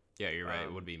year. Yeah, you're right.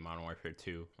 It would be Modern Warfare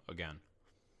 2 again.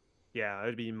 Yeah, it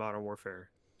would be Modern Warfare.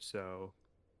 So,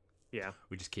 yeah.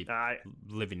 We just keep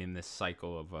living in this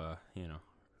cycle of, you know,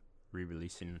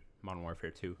 re-releasing Modern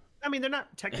Warfare 2. I mean, they're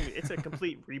not technically. It's a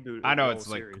complete reboot. I know it's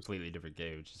like a completely different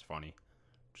game, which is funny.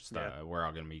 Just we're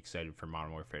all gonna be excited for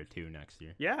Modern Warfare 2 next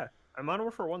year. Yeah, Modern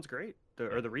Warfare 1's great.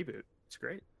 Or the reboot. It's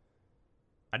great.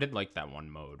 I did like that one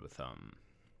mode with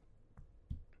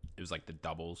it was like the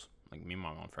doubles. Like me and my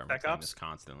mom were playing this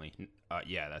constantly.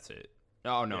 Yeah, that's it.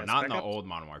 Oh no, not in the old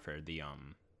Modern Warfare. The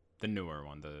newer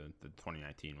one, the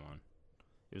 2019 one.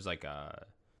 It was like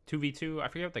 2v2. I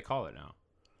forget what they call it now.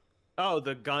 Oh,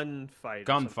 the gunfight.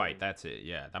 Gunfight. That's it.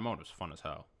 Yeah, that mode was fun as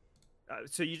hell.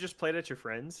 So you just played at your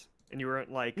friends, and you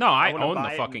weren't like, no, I own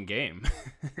the fucking game.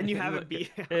 And you haven't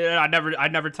beat. I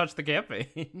never touched the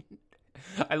campaign.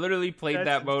 I literally played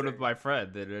that mode with my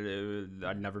friend, and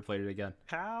I never played it again.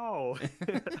 How?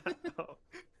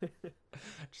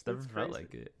 Just never felt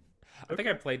like it. I think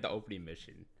I played the opening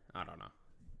mission. I don't know.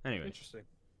 Anyway, interesting.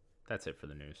 That's it for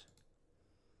the news.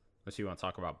 Unless you want to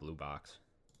talk about Blue Box.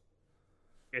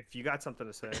 If you got something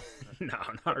to say. No,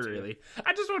 not really.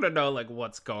 I just want to know like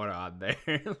what's going on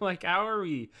there. Like how are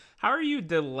you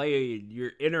delayed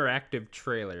your interactive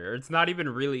trailer? It's not even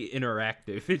really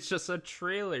interactive. It's just a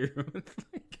trailer with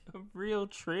like a real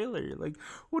trailer. Like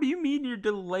what do you mean you're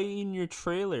delaying your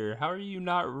trailer? How are you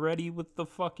not ready with the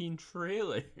fucking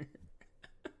trailer?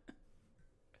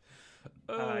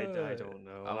 I don't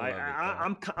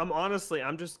know. I'm honestly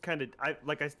I'm just kind of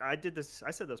I did this.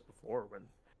 I said this before when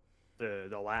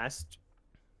the last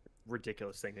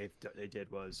ridiculous thing they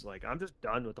did was like I'm just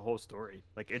done with the whole story.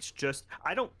 Like it's just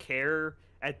I don't care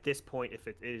at this point if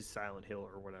it is Silent Hill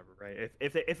or whatever, right?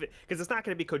 If it because it's not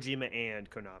going to be Kojima and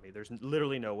Konami. There's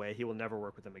literally no way he will never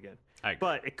work with them again.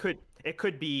 But it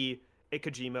could be a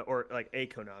Kojima or like a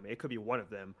Konami. It could be one of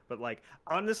them. But like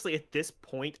honestly, at this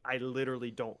point, I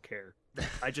literally don't care.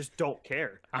 I just don't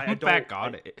care. I'm back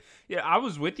on it. Yeah, I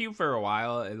was with you for a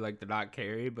while and like the not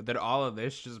caring, but then all of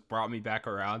this just brought me back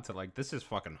around to like this is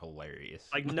fucking hilarious.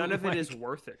 Like none of it is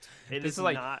worth it. It is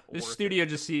like not. This studio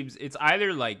just seems it's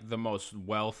either like the most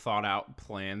well thought out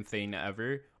plan thing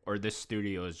ever, or this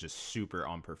studio is just super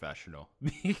unprofessional.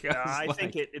 Because, I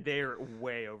think they're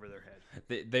way over their head.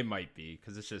 They might be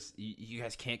because it's just you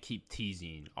guys can't keep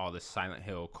teasing all this Silent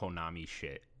Hill Konami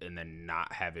shit and then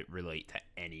not have it relate to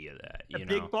any of that. The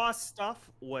Big Boss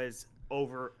stuff was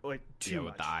over like too much.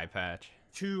 With the eye patch.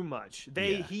 Too much.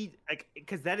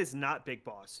 Because that is not Big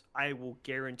Boss. I will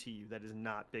guarantee you that is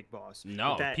not Big Boss.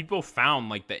 No, people found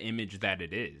like the image that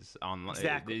it is online.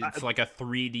 Exactly. It's like a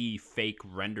 3D fake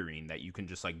rendering that you can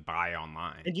just like buy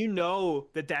online. And you know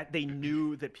that they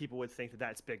knew that people would think that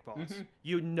that's Big Boss. Mm-hmm.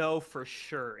 You know for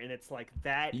sure, and it's like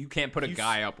that. You can't put a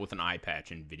guy up with an eye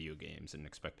patch in video games and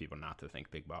expect people not to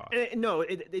think Big Boss. No,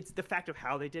 it's the fact of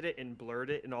how they did it and blurred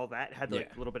it and all that. It had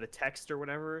like a little bit of text or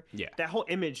whatever. Yeah, that whole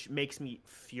image makes me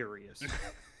furious.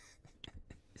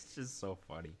 It's just so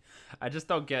funny. I just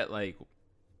don't get like,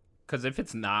 because if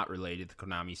it's not related to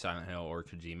Konami, Silent Hill, or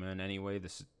Kojima in any way,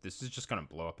 this is just gonna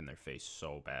blow up in their face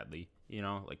so badly. You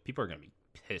know, like people are gonna be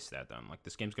pissed at them. Like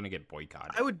this game's gonna get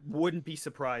boycotted. I wouldn't be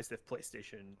surprised if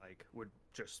PlayStation like would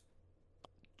just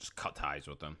cut ties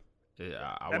with them.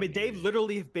 I mean, they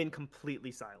literally have been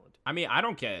completely silent. I mean, I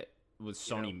don't get with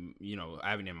Sony,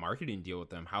 having a marketing deal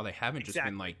with them, how they haven't just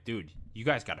been like, dude, you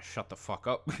guys got to shut the fuck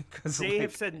up. Because they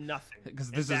have said nothing.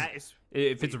 Because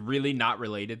if it's really not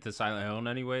related to Silent Hill in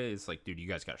any way, it's like, dude, you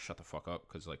guys got to shut the fuck up.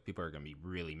 Because like people are gonna be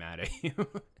really mad at you.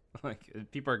 Like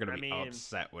people are gonna be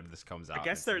upset when this comes out. I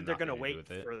guess they're gonna wait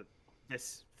for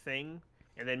this thing,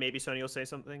 and then maybe Sony will say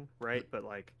something, right? But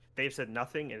like they've said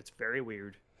nothing, and it's very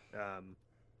weird.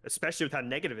 Especially with how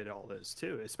negative it all is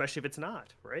too. Especially if it's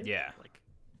not, right? Yeah. Like.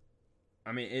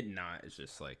 I mean, it not. It's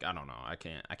just like I don't know. I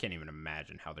can't even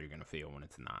imagine how they're gonna feel when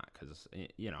it's not. Because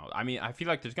I mean, I feel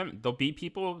like there'll be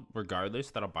people regardless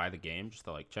that'll buy the game just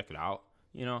to like check it out.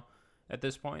 At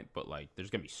this point, but like there's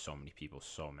gonna be so many people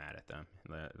so mad at them.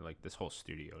 Like this whole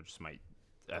studio just might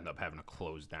end up having to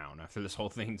close down after this whole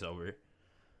thing's over.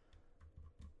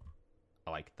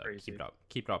 I like that. Crazy.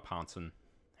 Keep it up, Hansen,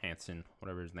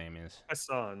 whatever his name is.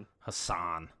 Hassan.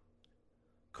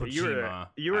 Kojima.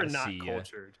 You were not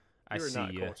cultured. You were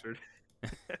not cultured.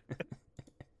 Have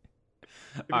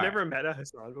you never met a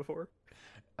Hassan before?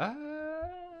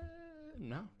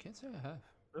 No, can't say I have.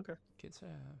 Okay. Can't say I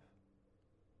have.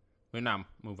 We'll now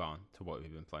move on to what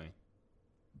we've been playing.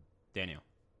 Daniel,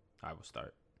 I will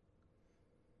start.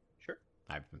 Sure.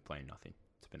 I've been playing nothing.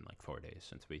 It's been like 4 days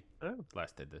since we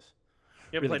last did this.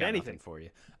 You haven't played anything for you.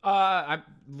 A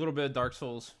little bit of Dark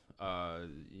Souls.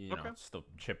 Still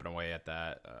chipping away at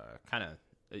that.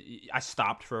 I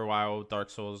stopped for a while with Dark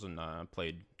Souls and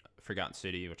played Forgotten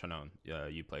City, which I know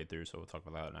you played through, so we'll talk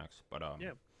about that next. But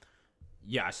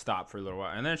I stopped for a little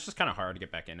while, and then it's just kind of hard to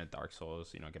get back into Dark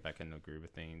Souls. Get back into the groove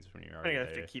of things when you're already I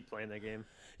have to keep playing that game.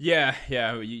 Yeah.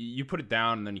 You put it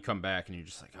down, and then you come back, and you're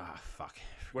just like, fuck.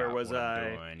 Where was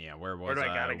I? Yeah, where was I? Where do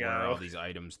I gotta go? Where all these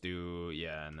items do?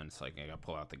 Yeah, and then it's like I gotta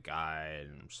pull out the guide,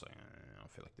 and I'm just like, I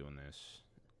don't feel like doing this.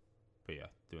 But yeah,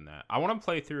 doing that. I want to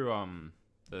play through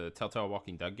the Telltale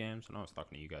Walking Dead games. I know I was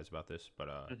talking to you guys about this, but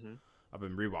I've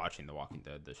been rewatching The Walking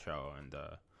Dead, the show, and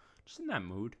just in that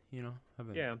mood, I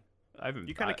haven't.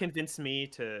 You kind of convinced me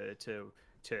to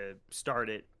start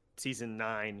it. Season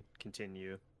 9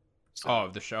 continue. So,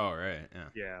 the show, right? Yeah.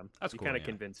 Yeah, that's cool. You kind of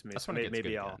convinced me. That's so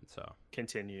maybe I'll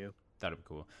continue. That'd be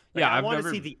cool. Like, I want to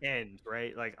see the end,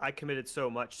 right? Like I committed so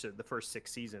much to the first 6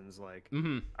 seasons. Like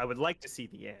I would like to see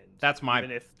the end. That's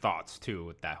my thoughts too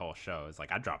with that whole show. Is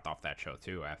like I dropped off that show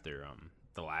too after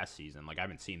the last season. Like I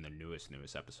haven't seen the newest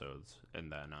episodes, and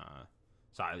then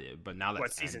but now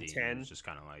that season 10, it's just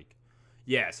kind of like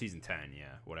season 10,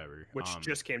 whatever. Which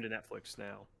just came to Netflix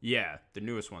now. Yeah, the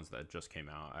newest ones that just came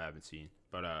out, I haven't seen.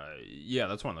 But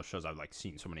that's one of those shows I've like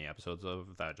seen so many episodes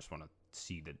of that I just want to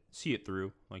see it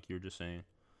through, like you were just saying.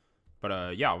 But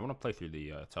I want to play through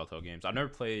the Telltale games. I've never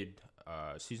played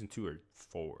season 2 or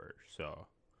 4, so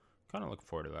kind of looking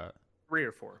forward to that. 3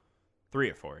 or 4. 3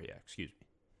 or 4, yeah. Excuse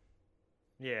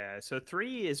me. Yeah, so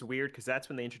 3 is weird because that's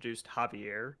when they introduced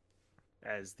Javier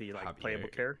as the playable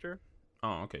character.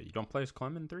 Oh, okay. You don't play as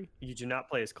Clem in 3? You do not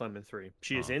play as Clem in 3.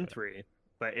 She is in 3,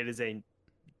 but it is a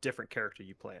different character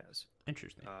you play as.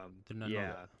 Interesting. Did not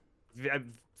know that.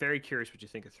 I'm very curious what you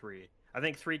think of 3. I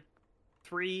think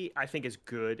 3 I think is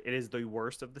good. It is the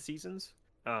worst of the seasons.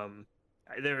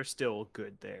 They're still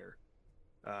good there.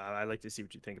 I'd like to see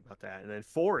what you think about that. And then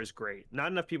 4 is great.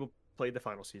 Not enough people played the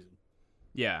final season.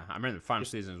 Yeah, I remember the final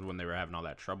season when they were having all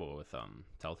that trouble with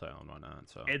Telltale and whatnot.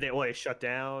 So they shut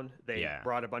down. They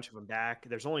brought a bunch of them back.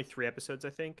 There's only 3 episodes, I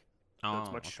think. So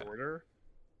it's much shorter.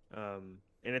 And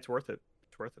it's worth it.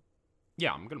 It's worth it.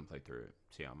 Yeah, I'm gonna play through it.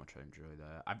 See how much I enjoy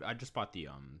that. I just bought the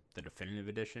definitive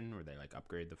edition where they like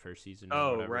upgrade the first season.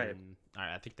 Right. And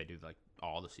I think they do like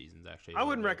all the seasons actually. I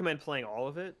wouldn't recommend playing all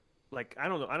of it. Like I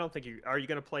don't know. I don't think are you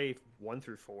gonna play 1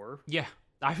 through 4? Yeah.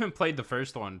 I haven't played the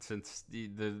first one since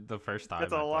the first time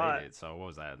That's I played it. So what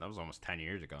was that? That was almost 10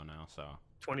 years ago now. So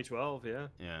 2012, yeah.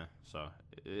 Yeah. So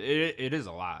it is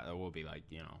a lot. It will be like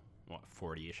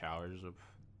 40-ish hours of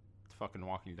fucking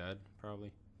Walking Dead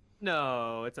probably.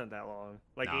 No, it's not that long.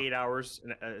 8 hours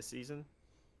in a season.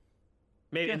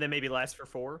 Maybe and then maybe last for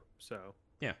 4. So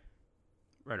yeah,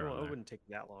 right around there. It wouldn't take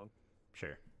that long.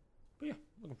 Sure. But yeah,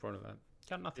 looking forward to that.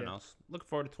 Got nothing else. Looking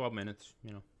forward to 12 minutes.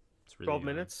 It's really 12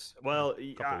 minutes. Well,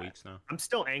 a couple weeks now. I'm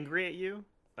still angry at you.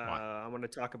 Why? I want to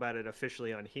talk about it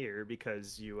officially on here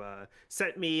because you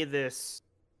sent me this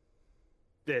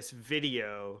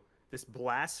video, this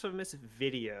blasphemous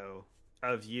video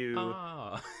of you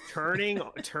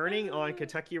turning on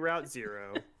Kentucky Route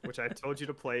Zero, which I told you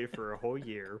to play for a whole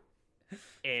year,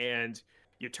 and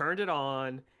you turned it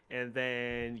on, and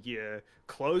then you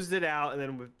closed it out, and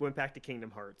then went back to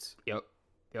Kingdom Hearts. Yep.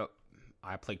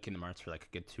 I played Kingdom Hearts for like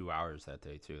a good 2 hours that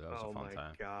day too. That was a fun time. Oh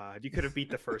my god, you could have beat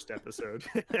the first episode.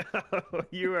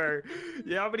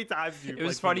 How many times did you? It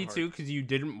was funny too because you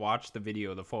didn't watch the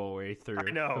video the full way through.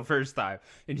 I know. The first time,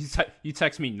 and you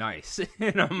text me nice,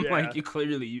 and I'm like,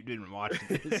 you didn't watch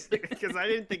this because I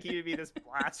didn't think you'd be this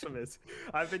blasphemous.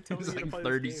 I've been telling you to play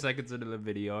 30 this game. seconds into the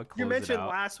video. You mentioned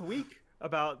last week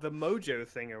about the Mojo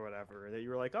thing or whatever that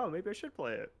you were like, oh, maybe I should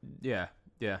play it. Yeah.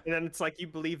 And then it's like you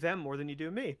believe them more than you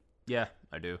do me. Yeah,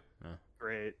 I do. Yeah.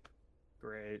 Great.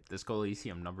 Disco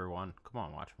Elysium #1. Come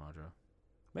on, watch Mojo.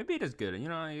 Maybe it is good. You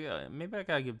know, maybe I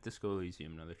gotta give Disco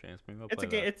Elysium another chance. Maybe I'll It's play a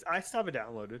game. that. I still have it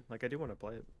downloaded. Like I do want to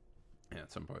play it. Yeah,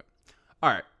 at some point. All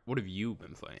right, what have you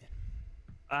been playing?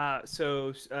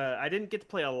 I didn't get to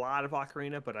play a lot of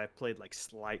Ocarina, but I played like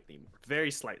slightly,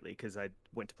 very slightly, because I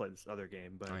went to play this other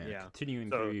game. But yeah, continuing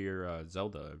through your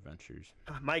Zelda adventures.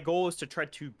 My goal is to try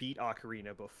to beat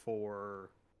Ocarina before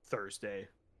Thursday.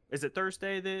 Is it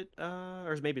Thursday that,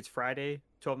 or maybe it's Friday?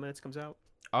 12 minutes comes out.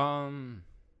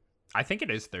 I think it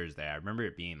is Thursday. I remember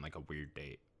it being like a weird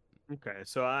date. Okay,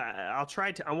 so I'll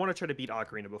try to. I want to try to beat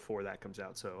Ocarina before that comes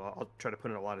out. So I'll try to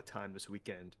put in a lot of time this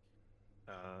weekend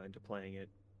into playing it.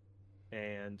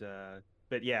 And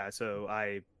but yeah, so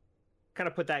I kind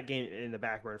of put that game in the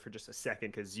back burner for just a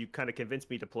second because you kind of convinced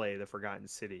me to play the Forgotten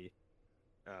City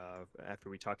after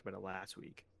we talked about it last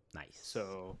week. Nice.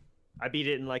 So I beat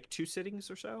it in like 2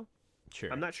 sittings or so.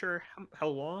 Sure. I'm not sure how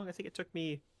long. I think it took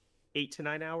me 8 to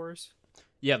 9 hours.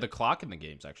 Yeah, the clock in the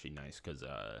game's actually nice because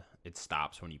it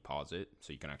stops when you pause it,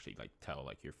 so you can actually like tell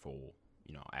like your full,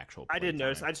 actual. I didn't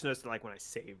notice. I just noticed it like when I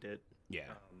saved it.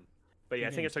 Yeah. But yeah,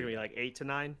 I think it took me like 8 to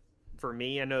 9. For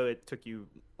me, I know it took you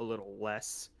a little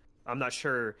less. I'm not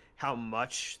sure how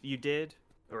much you did,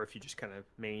 or if you just kind of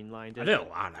mainlined it. I did a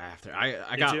lot after.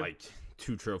 I got like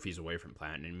 2 trophies away from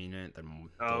platinum it. Then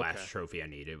the last trophy I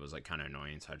needed was like kind of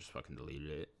annoying, so I just fucking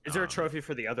deleted it. Is there a trophy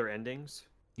for the other endings?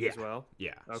 Yeah. As well.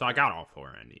 Yeah. Okay. So I got all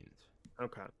 4 endings.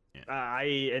 Okay. Yeah.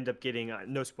 I end up getting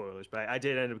no spoilers, but I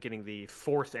did end up getting the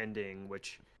 4th ending,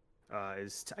 which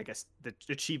is I guess the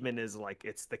achievement is like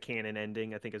it's the canon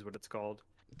ending. I think is what it's called.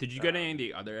 Did you get any of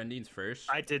the other endings first?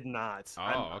 I did not.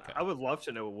 Okay. I would love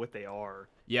to know what they are.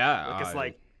 Yeah. Because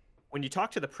like when you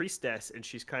talk to the priestess and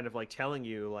she's kind of like telling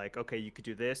you like, okay, you could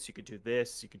do this, you could do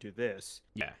this, you could do this.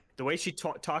 Yeah. The way she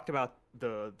talked about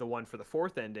the one for the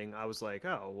 4th ending, I was like,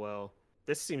 oh well,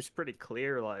 this seems pretty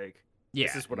clear. Like,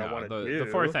 this is what I want to do.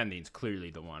 The 4th ending's clearly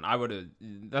the one. I would have.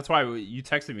 That's why you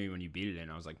texted me when you beat it,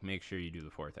 and I was like, make sure you do the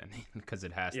 4th ending because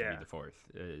it has to be the 4th.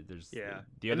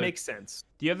 It makes sense.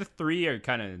 The other 3 are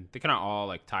kind of all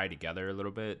like tie together a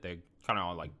little bit. They kind of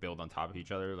all like build on top of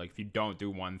each other. Like if you don't do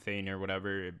one thing or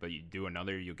whatever, but you do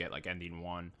another, you'll get like ending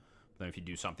 1. Then if you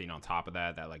do something on top of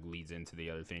that like leads into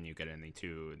the other thing, you get ending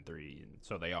 2 and 3, and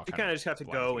so they all. You kind of just have to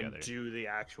go together and do the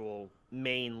actual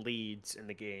main leads in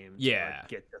the game. To, like,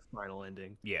 get the final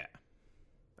ending. Yeah.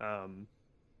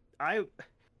 I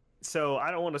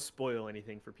don't want to spoil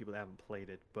anything for people that haven't played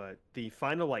it, but the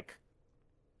final like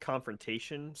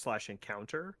confrontation /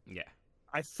 encounter. Yeah.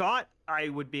 I thought I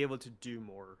would be able to do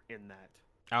more in that.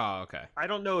 Oh, okay. I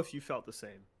don't know if you felt the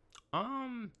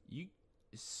same.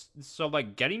 So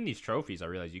like getting these trophies, I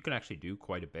realize you can actually do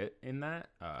quite a bit in that.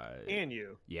 Can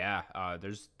you? Yeah.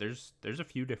 There's a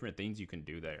few different things you can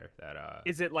do there. That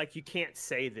Is it like you can't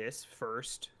say this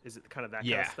first? Is it kind of that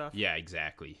kind of stuff? Yeah.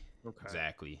 Exactly. Okay.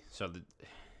 Exactly. So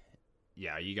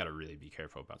you got to really be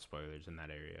careful about spoilers in that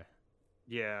area.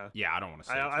 Yeah. Yeah. I don't want to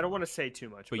say. I don't want to say too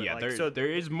much. But yeah, like,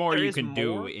 there is more you can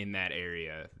do in that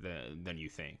area than you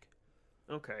think.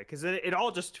 Okay, because it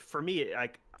all just for me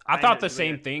like. I thought the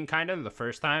same thing kind of the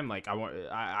first time. Like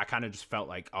I kind of just felt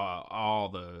like all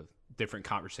the different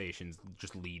conversations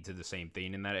just lead to the same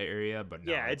thing in that area. But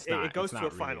no, it goes to a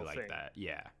final thing like that.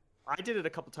 Yeah, I did it a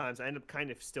couple times. I ended up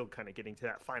kind of still getting to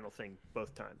that final thing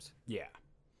both times. Yeah.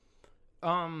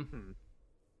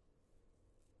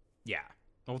 Yeah,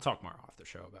 we'll talk more off the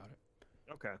show about it.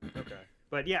 Okay.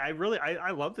 But yeah,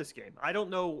 I love this game. I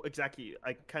don't know exactly.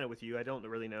 I kind of with you. I don't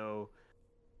really know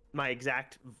my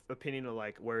exact opinion of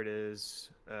like where it is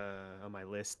on my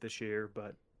list this year,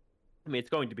 but I mean it's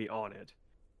going to be on it.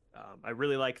 I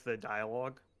really like the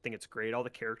dialogue. I think it's great. All the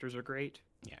characters are great.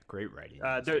 Yeah, great writing.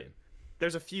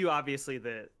 There's a few obviously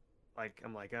that like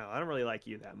I'm like, oh, I don't really like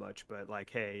you that much, but like,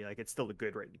 hey, like it's still a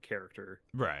good rated character.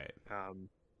 Right. A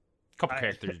couple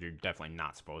characters you're definitely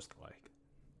not supposed to like.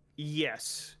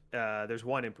 Yes. There's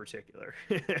one in particular.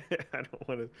 I don't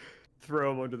want to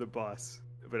throw him under the bus,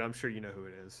 but I'm sure you know who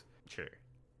it is. Sure.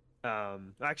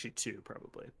 Actually 2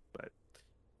 probably, but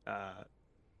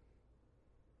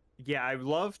yeah, I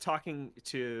love talking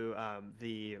to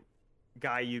the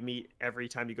guy you meet every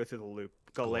time you go through the loop.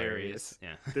 Galerius.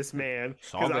 Yeah. This man.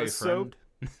 Salve friend.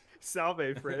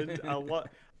 Salve friend.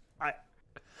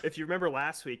 If you remember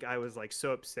last week, I was like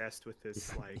so obsessed with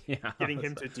this, like getting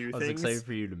him to do things. I was excited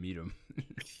for you to meet him.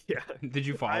 Yeah. Did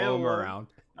you follow him around?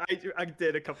 I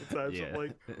did a couple times. Yeah.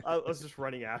 Like I was just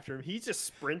running after him. He's just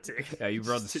sprinting. Yeah, you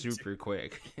run super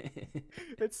quick.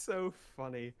 It's so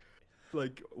funny,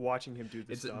 like watching him do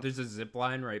this stuff. There's a zip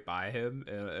line right by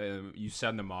him. You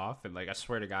send him off, and like I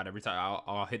swear to God, every time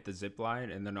I'll hit the zip line,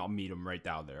 and then I'll meet him right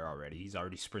down there already. He's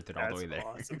already sprinted all the way there.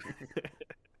 Awesome.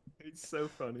 He's so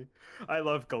funny. I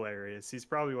love Galerius. He's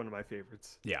probably one of my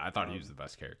favorites. Yeah, I thought he was the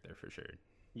best character for sure.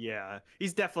 Yeah,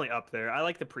 he's definitely up there. I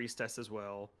like the priestess as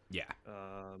well. Yeah.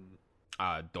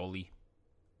 Dolly.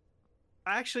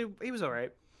 Actually, he was all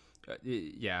right.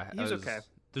 Yeah, he was okay.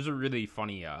 There's a really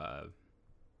funny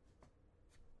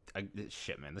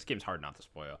shit, man. This game's hard not to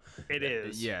spoil. It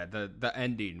is. Yeah, the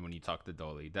ending when you talk to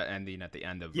Dolly, the ending at the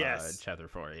end of Chapter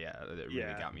 4. Yeah, it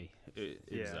really got me. It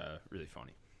was really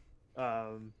funny.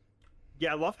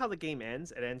 Yeah, I love how the game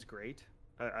ends. It ends great.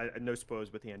 I no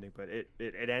spoilers with the ending, but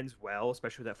it ends well,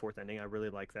 especially with that fourth ending. I really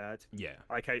like that. Yeah,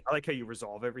 I like how you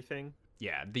resolve everything.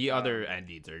 Yeah, the other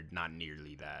endings are not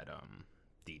nearly that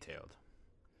detailed.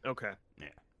 Okay. Yeah.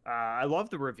 I love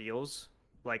the reveals.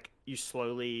 Like, you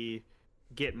slowly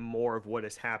get more of what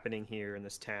is happening here in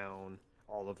this town.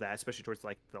 All of that, especially towards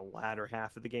like the latter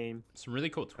half of the game. Some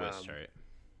really cool twists, right?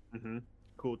 Mm-hmm.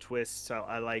 Cool twists. So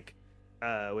I like.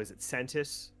 Was it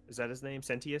Sentius? Is that his name?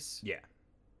 Sentius? Yeah.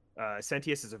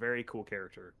 Sentius is a very cool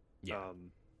character. Yeah.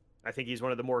 I think he's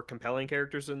one of the more compelling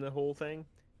characters in the whole thing.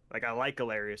 Like, I like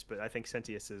Galerius, but I think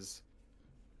Sentius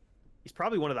he's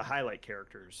probably one of the highlight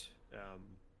characters.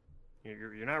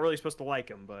 You're not really supposed to like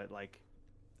him, but like,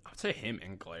 I would say him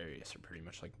and Galerius are pretty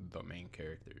much like the main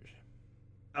characters.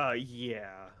 Yeah.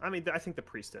 I mean, I think the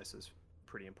priestess is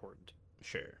pretty important.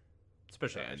 Sure.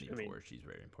 Especially ending 4, she's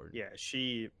very important. Yeah,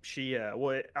 she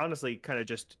well, honestly, kind of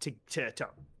just to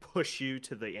push you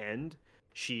to the end,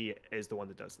 she is the one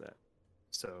that does that.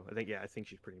 So I think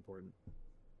she's pretty important.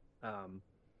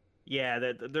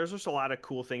 Yeah, there's just a lot of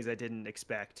cool things I didn't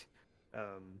expect,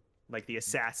 like the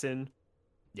assassin.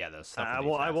 Yeah, the stuff.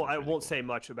 I won't say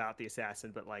much about the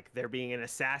assassin, but like there being an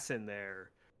assassin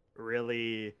there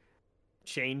really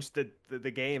changed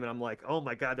the game, and I'm like, oh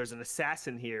my god, there's an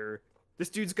assassin here. This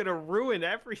dude's gonna ruin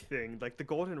everything. Like the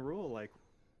golden rule. Like,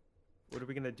 what are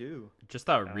we gonna do? Just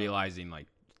realizing like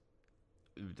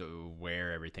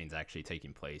where everything's actually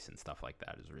taking place and stuff like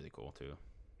that is really cool too.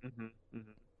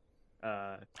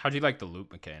 How'd you like the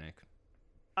loop mechanic?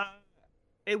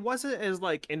 It wasn't as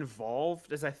like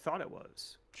involved as I thought it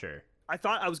was. Sure. I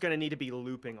thought I was gonna need to be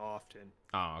looping often.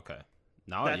 Oh, okay.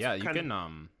 No, yeah, you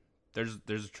can.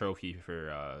 There's a trophy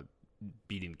for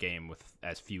beating the game with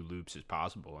as few loops as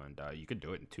possible, and you could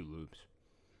do it in 2 loops.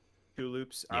 2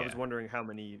 loops. Yeah. I was wondering how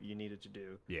many you needed to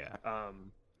do. Yeah.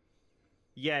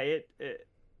 Yeah.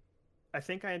 I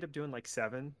think I ended up doing like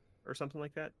 7 or something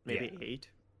like that. Maybe 8.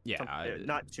 Yeah.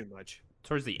 Not too much.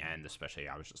 Towards the end, especially,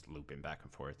 I was just looping back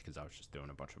and forth because I was just doing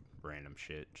a bunch of random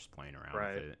shit, just playing around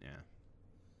with it.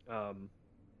 Yeah.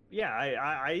 Yeah.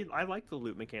 I like the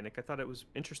loop mechanic. I thought it was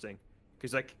interesting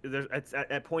because like there's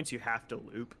at points you have to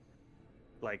loop.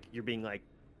 Like you're being like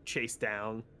chased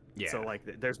down, so like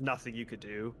there's nothing you could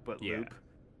do but loop.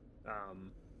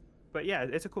 But yeah,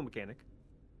 it's a cool mechanic,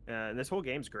 and this whole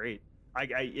game's great.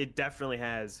 It definitely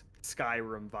has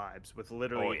Skyrim vibes with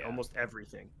literally almost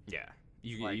everything. Yeah,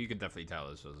 you could definitely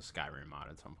tell this was a Skyrim mod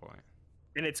at some point.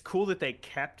 And it's cool that they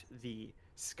kept the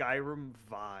Skyrim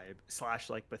vibe /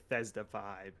 like Bethesda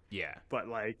vibe. Yeah, but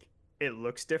like it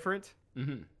looks different.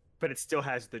 But it still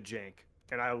has the jank.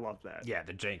 And I love that. Yeah,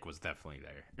 the jank was definitely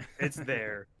there. It's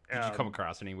there. Did you come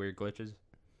across any weird glitches?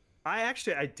 I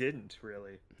didn't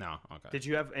really. No, okay. Did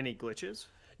you have any glitches?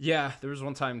 Yeah, there was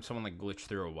one time someone like glitched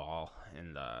through a wall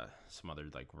and some other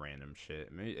like random shit.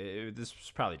 I mean, this was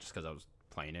probably just because I was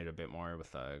playing it a bit more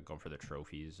with going for the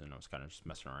trophies, and I was kind of just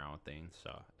messing around with things.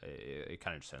 So it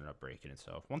kind of just ended up breaking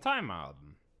itself. One time, a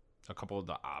couple of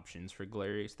the options for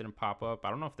Galerius didn't pop up. I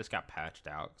don't know if this got patched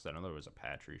out because I know there was a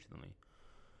patch recently.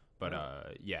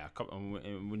 But yeah,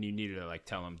 when you needed to like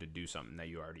tell them to do something that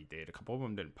you already did, a couple of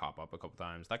them didn't pop up a couple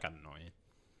times. That got annoying.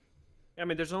 I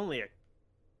mean, there's only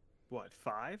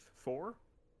 5, 4,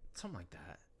 something like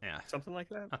that. Yeah, something like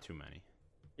that. Not too many.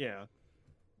 Yeah.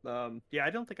 Yeah,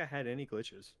 I don't think I had any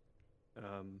glitches.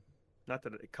 Not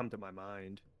that it come to my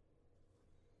mind.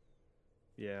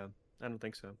 Yeah, I don't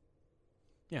think so.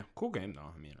 Yeah, cool game though.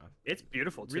 I mean, it's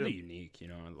beautiful too. Really unique. You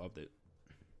know, I loved it.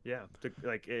 Yeah,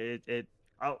 like it.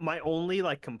 My only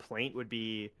like complaint would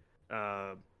be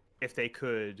if they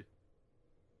could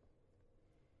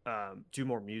do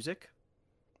more music.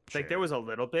 Sure. Like there was a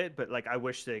little bit, but like I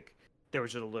wish there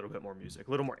was just a little bit more music,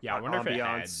 a little more. Yeah, I wonder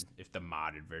if the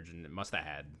modded version, it must have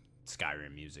had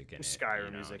Skyrim music in it.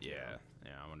 Skyrim music. Yeah.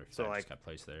 I wonder if that just got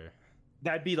placed there.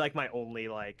 That'd be like my only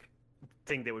like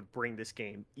thing that would bring this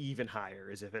game even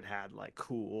higher is if it had like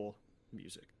cool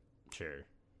music. Sure.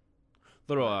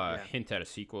 Little hint at a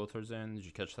sequel towards the end. Did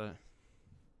you catch that?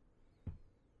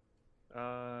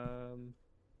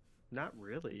 Not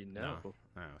really. No.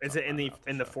 No. Is it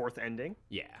in the fourth ending?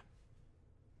 Yeah.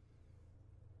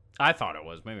 I thought it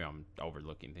was. Maybe I'm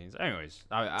overlooking things. Anyways,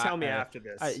 tell me after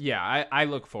this. I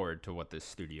look forward to what this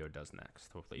studio does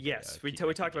next. Hopefully, yes, we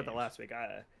talked about that last week.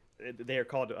 They are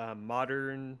called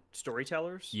Modern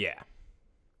Storytellers. Yeah.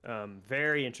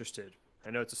 Very interested. I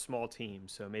know it's a small team,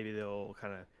 so maybe they'll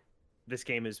kind of. This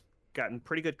game has gotten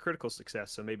pretty good critical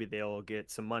success, so maybe they'll get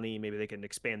some money. Maybe they can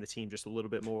expand the team just a little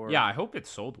bit more. Yeah, I hope it's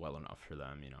sold well enough for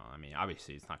them. I mean,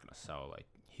 obviously it's not going to sell like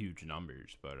huge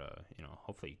numbers, but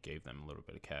hopefully it gave them a little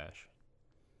bit of cash.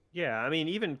 Yeah, I mean,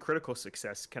 even critical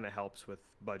success kind of helps with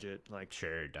budget. Like,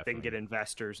 sure, definitely. They can get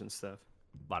investors and stuff.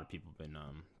 A lot of people have been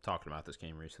talking about this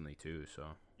game recently too. So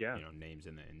yeah, names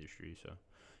in the industry. So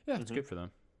yeah, it's good for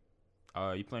them.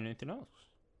 You playing anything else?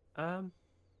 I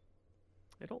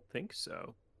don't think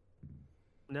so.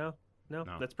 No,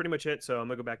 that's pretty much it. So I'm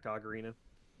gonna go back to Ocarina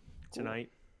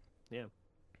tonight. Yeah.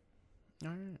 All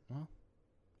right. Well,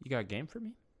 you got a game for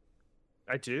me?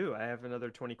 I do. I have another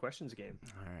 20 questions game.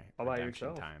 All right. All by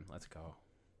yourself. Time. Let's go.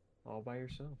 All by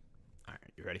yourself. All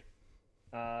right. You ready?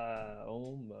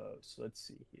 Almost. Let's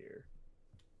see here.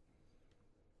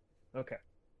 Okay.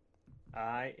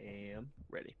 I am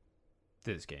ready.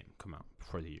 Did this game come out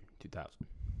before the year 2000?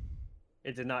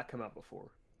 It did not come out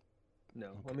before. No.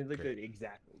 Okay, Let me look at the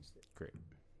exact release date. Great.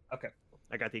 Okay.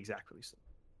 I got the exact release date.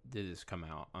 Did this come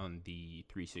out on the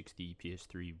 360,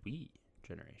 PS3, Wii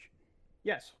generation?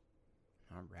 Yes.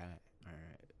 All right.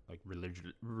 Like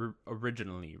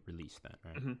originally released then,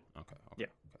 right? Mm-hmm. Okay. Yeah.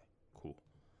 Okay. Cool.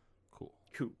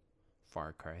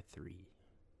 Far Cry 3.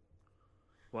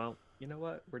 Well, you know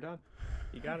what? We're done.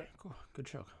 You got it. Cool. Good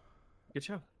show. Good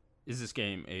show. Is this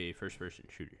game a first-person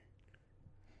shooter?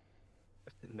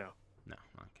 No.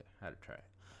 Okay. I had to try it.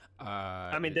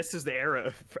 I mean, this is the era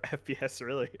of FPS,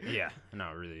 really. Yeah.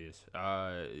 No, it really is.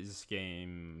 Is this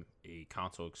game a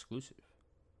console exclusive?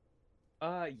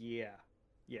 Yeah.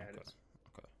 Yeah, it is.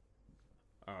 Okay.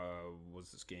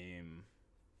 Was this game...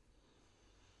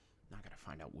 Now I gotta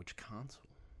find out which console.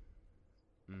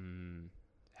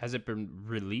 Has it been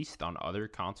released on other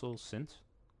consoles since?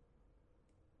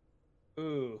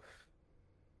 Ooh.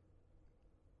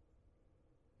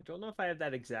 I don't know if I have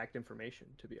that exact information,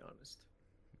 to be honest.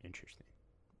 Interesting.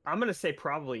 I'm gonna say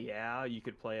probably yeah. You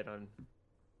could play it on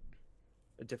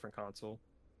a different console.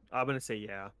 I'm gonna say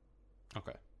yeah.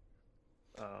 Okay.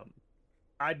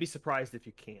 I'd be surprised if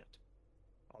you can't.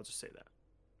 I'll just say that.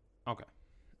 Okay.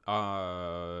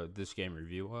 This game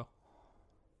review well?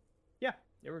 Yeah,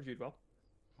 it reviewed well.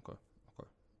 Okay.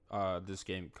 This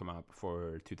game come out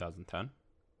before 2010?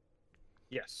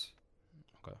 Yes.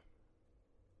 Okay.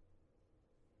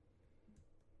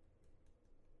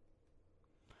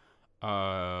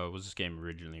 Was this game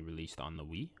originally released on the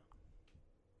Wii?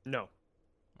 No.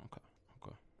 Okay.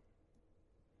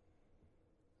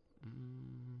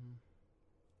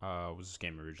 Was this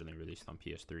game originally released on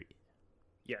PS3?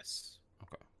 Yes.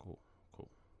 Okay, cool.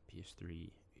 PS3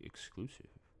 exclusive.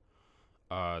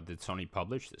 Did Sony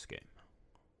publish this game?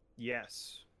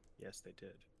 Yes, they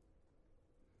did.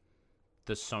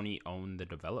 Does Sony own the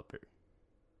developer?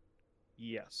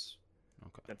 Yes.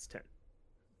 Okay. That's 10.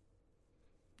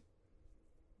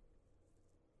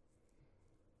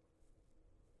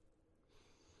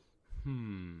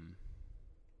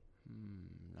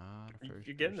 Not a first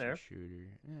You're getting there. shooter.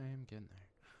 Yeah, I am getting there.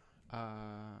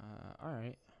 All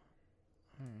right.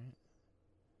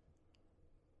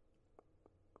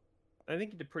 I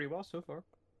think you did pretty well so far.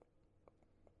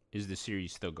 Is the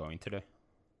series still going today?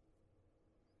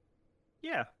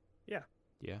 Yeah. Yeah.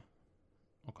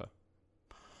 Okay.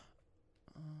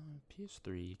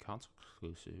 PS3 console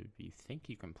exclusive. You think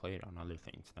you can play it on other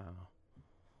things now?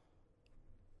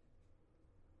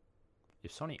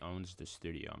 If Sony owns the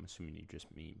studio, I'm assuming you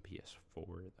just mean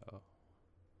PS4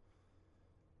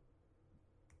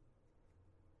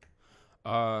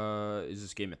 though. Is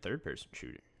this game a third-person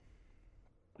shooter?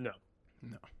 No.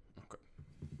 Okay.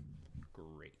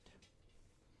 Great.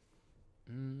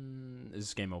 Is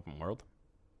this game open world?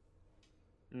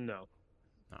 No.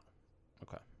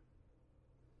 Okay.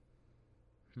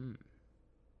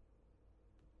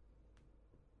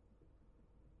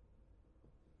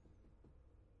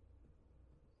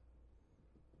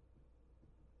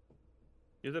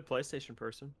 You're the PlayStation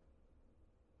person.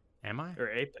 Am I? Or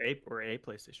a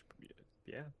PlayStation.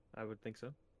 Yeah, I would think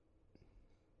so.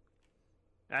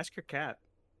 Ask your cat.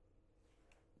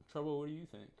 Trouble, what do you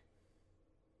think?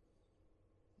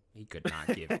 He could not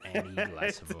give any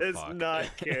less of a fuck. Does not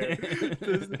care.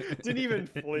 Didn't even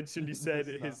flinch when you said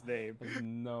his name. I have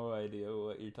no idea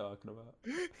what you're talking about.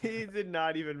 He did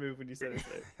not even move when you said his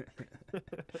name.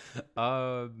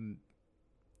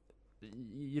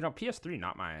 PS3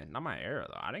 not my era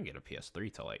though. I didn't get a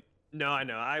PS3 till like No, I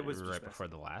know. I was right before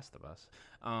The Last of Us.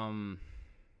 All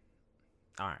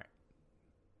right.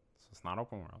 So it's not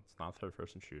open world. It's not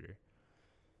third-person shooter.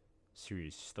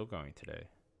 Series still going today.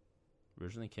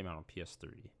 Originally came out on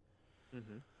PS3.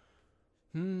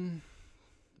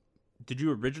 Did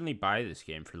you originally buy this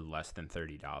game for less than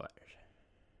 $30?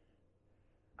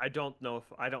 I don't know if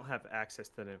I don't have access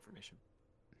to that information.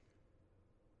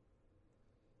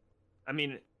 I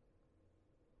mean,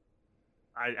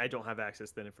 I don't have access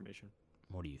to that information.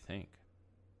 What do you think?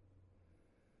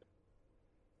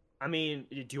 I mean,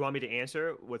 do you want me to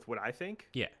answer with what I think?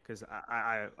 Yeah. Because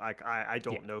I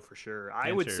don't know for sure.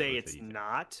 I would say it's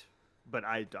not, but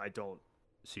I don't.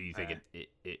 So you think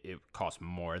it cost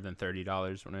more than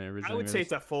 $30 when it originally? I would say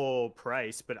it's a full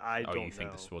price, but I don't know. Oh, you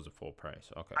think this was a full price?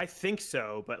 Okay. I think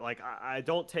so, but like I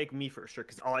don't take me for sure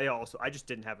because I just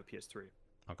didn't have a PS3.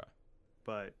 Okay.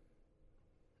 But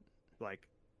like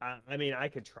I mean I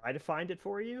could try to find it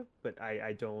for you, but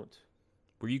I don't.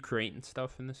 Were you creating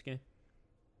stuff in this game?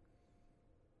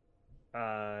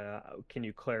 Can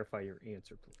you clarify your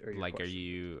answer, please? Or your like, question? Are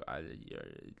you?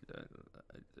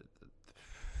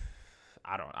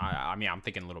 I don't. I mean, I'm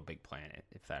thinking Little Big Planet,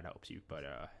 if that helps you. But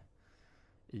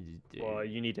well,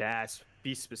 you need to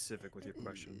be specific with your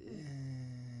question.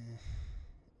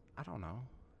 I don't know.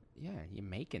 Yeah, you're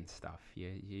making stuff.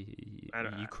 You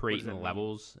you creating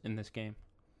levels in this game.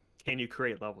 Can you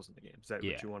create levels in the game? Is that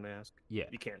what you want to ask? Yeah,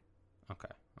 you can. Okay.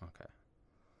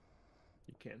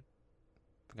 You can.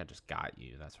 I think I just got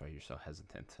you. That's why you're so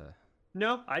hesitant to.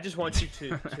 No, I just want you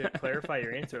to clarify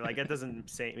your answer. Like, that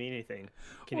doesn't mean anything.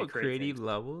 Can you create creative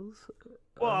levels?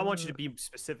 Well, I want you to be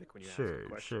specific when you ask the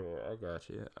question. Sure, I got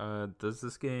you. Does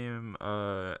this game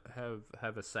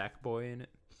have a sack boy in it?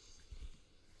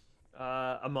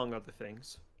 Among other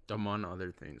things. Among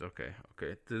other things, okay.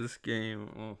 This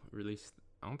game released.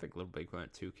 I don't think Little Big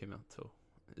Planet 2 came out till.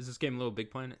 Is this game Little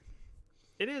Big Planet?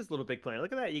 It is Little Big Planet.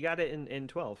 Look at that, you got it in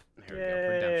 12.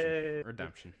 There we go.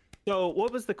 Redemption. So,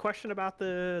 what was the question about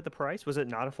the price? Was it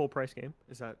not a full price game?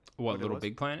 Is that what Little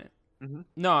Big Planet? Mm-hmm.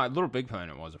 No, Little Big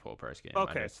Planet was a full price game.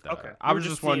 Okay. I was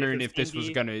just wondering if this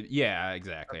was gonna. Yeah,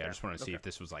 exactly. Okay. I just want to see if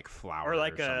this was like Flower or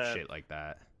like some shit like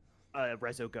that. A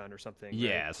Resogun or something.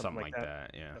 Yeah, right? something like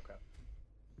that. Yeah. Okay.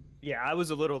 Yeah, I was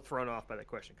a little thrown off by that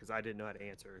question because I didn't know how to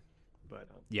answer it. But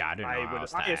yeah, I didn't know how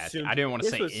else to ask. I didn't want to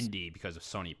say indie because of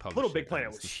Sony publishing. Little Big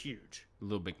Planet was huge.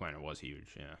 Little Big Planet was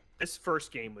huge. Yeah. This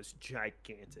first game was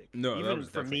gigantic. No, even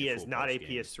for me as not a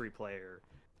PS3 player,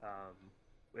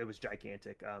 it was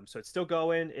gigantic. So it's still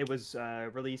going. It was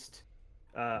released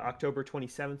October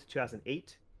 27th,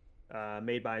 2008.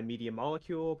 Made by Media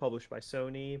Molecule, published by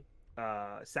Sony.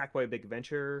 Sackboy Big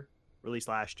Adventure, released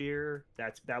last year.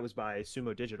 That was by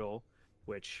Sumo Digital,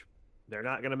 which they're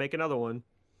not gonna make another one.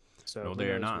 So no, they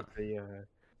are not.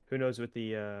 Who knows what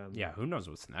the who knows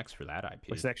what's next for that IP?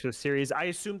 What's next for the series? I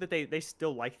assume that they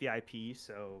still like the IP,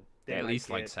 so they at least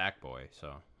like Sackboy.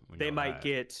 So they might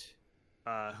get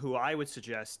who I would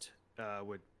suggest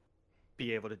would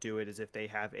be able to do it is if they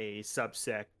have a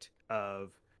subsect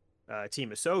of Team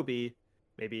Asobi.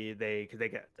 Maybe because they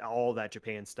get all that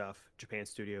Japan stuff, Japan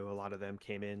studio. A lot of them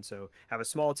came in, so have a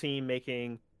small team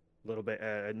making a little bit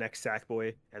next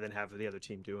Sackboy, and then have the other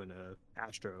team doing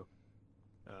Astro.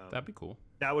 That'd be cool.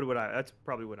 That's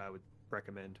probably what I would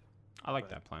recommend. I like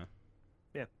that plan.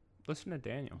 Yeah. Listen to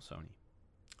Daniel, Sony.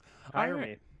 Hire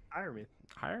me.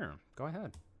 Hire him. Go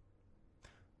ahead.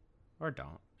 Or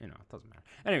don't. It doesn't matter.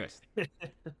 Anyways,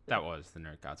 that was the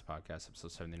Nerd Gods Podcast,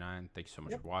 episode 79. Thank you so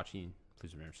much for watching.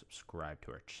 Please remember to subscribe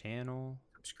to our channel.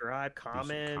 Subscribe,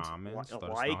 comment,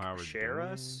 like, share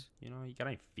us. You got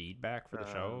any feedback for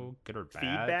the show? Good or bad?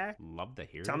 Feedback? Love to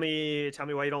hear. Tell me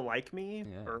why you don't like me,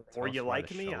 or you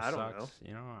like me. I don't know.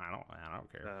 I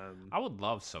don't care. I would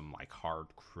love some like hard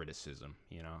criticism.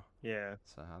 Yeah.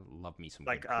 So I love me some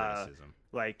good criticism.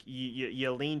 Like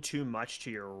you lean too much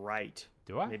to your right.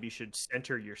 Do I? Maybe you should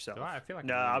center yourself. Do I? I feel like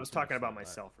no. I was talking about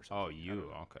myself or something. Oh,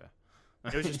 you okay?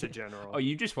 It was just a general. Oh,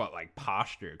 you just want like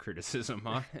posture criticism,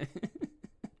 huh?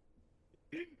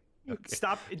 Okay.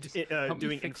 Stop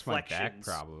doing inflections. My back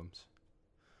problems.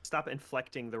 Stop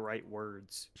inflecting the right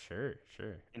words. Sure.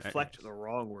 Inflect the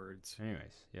wrong words.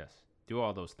 Anyways, yes. Do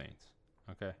all those things.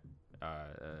 Okay.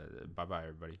 Bye-bye,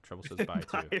 everybody. Trouble says bye, too.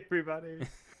 Bye, everybody.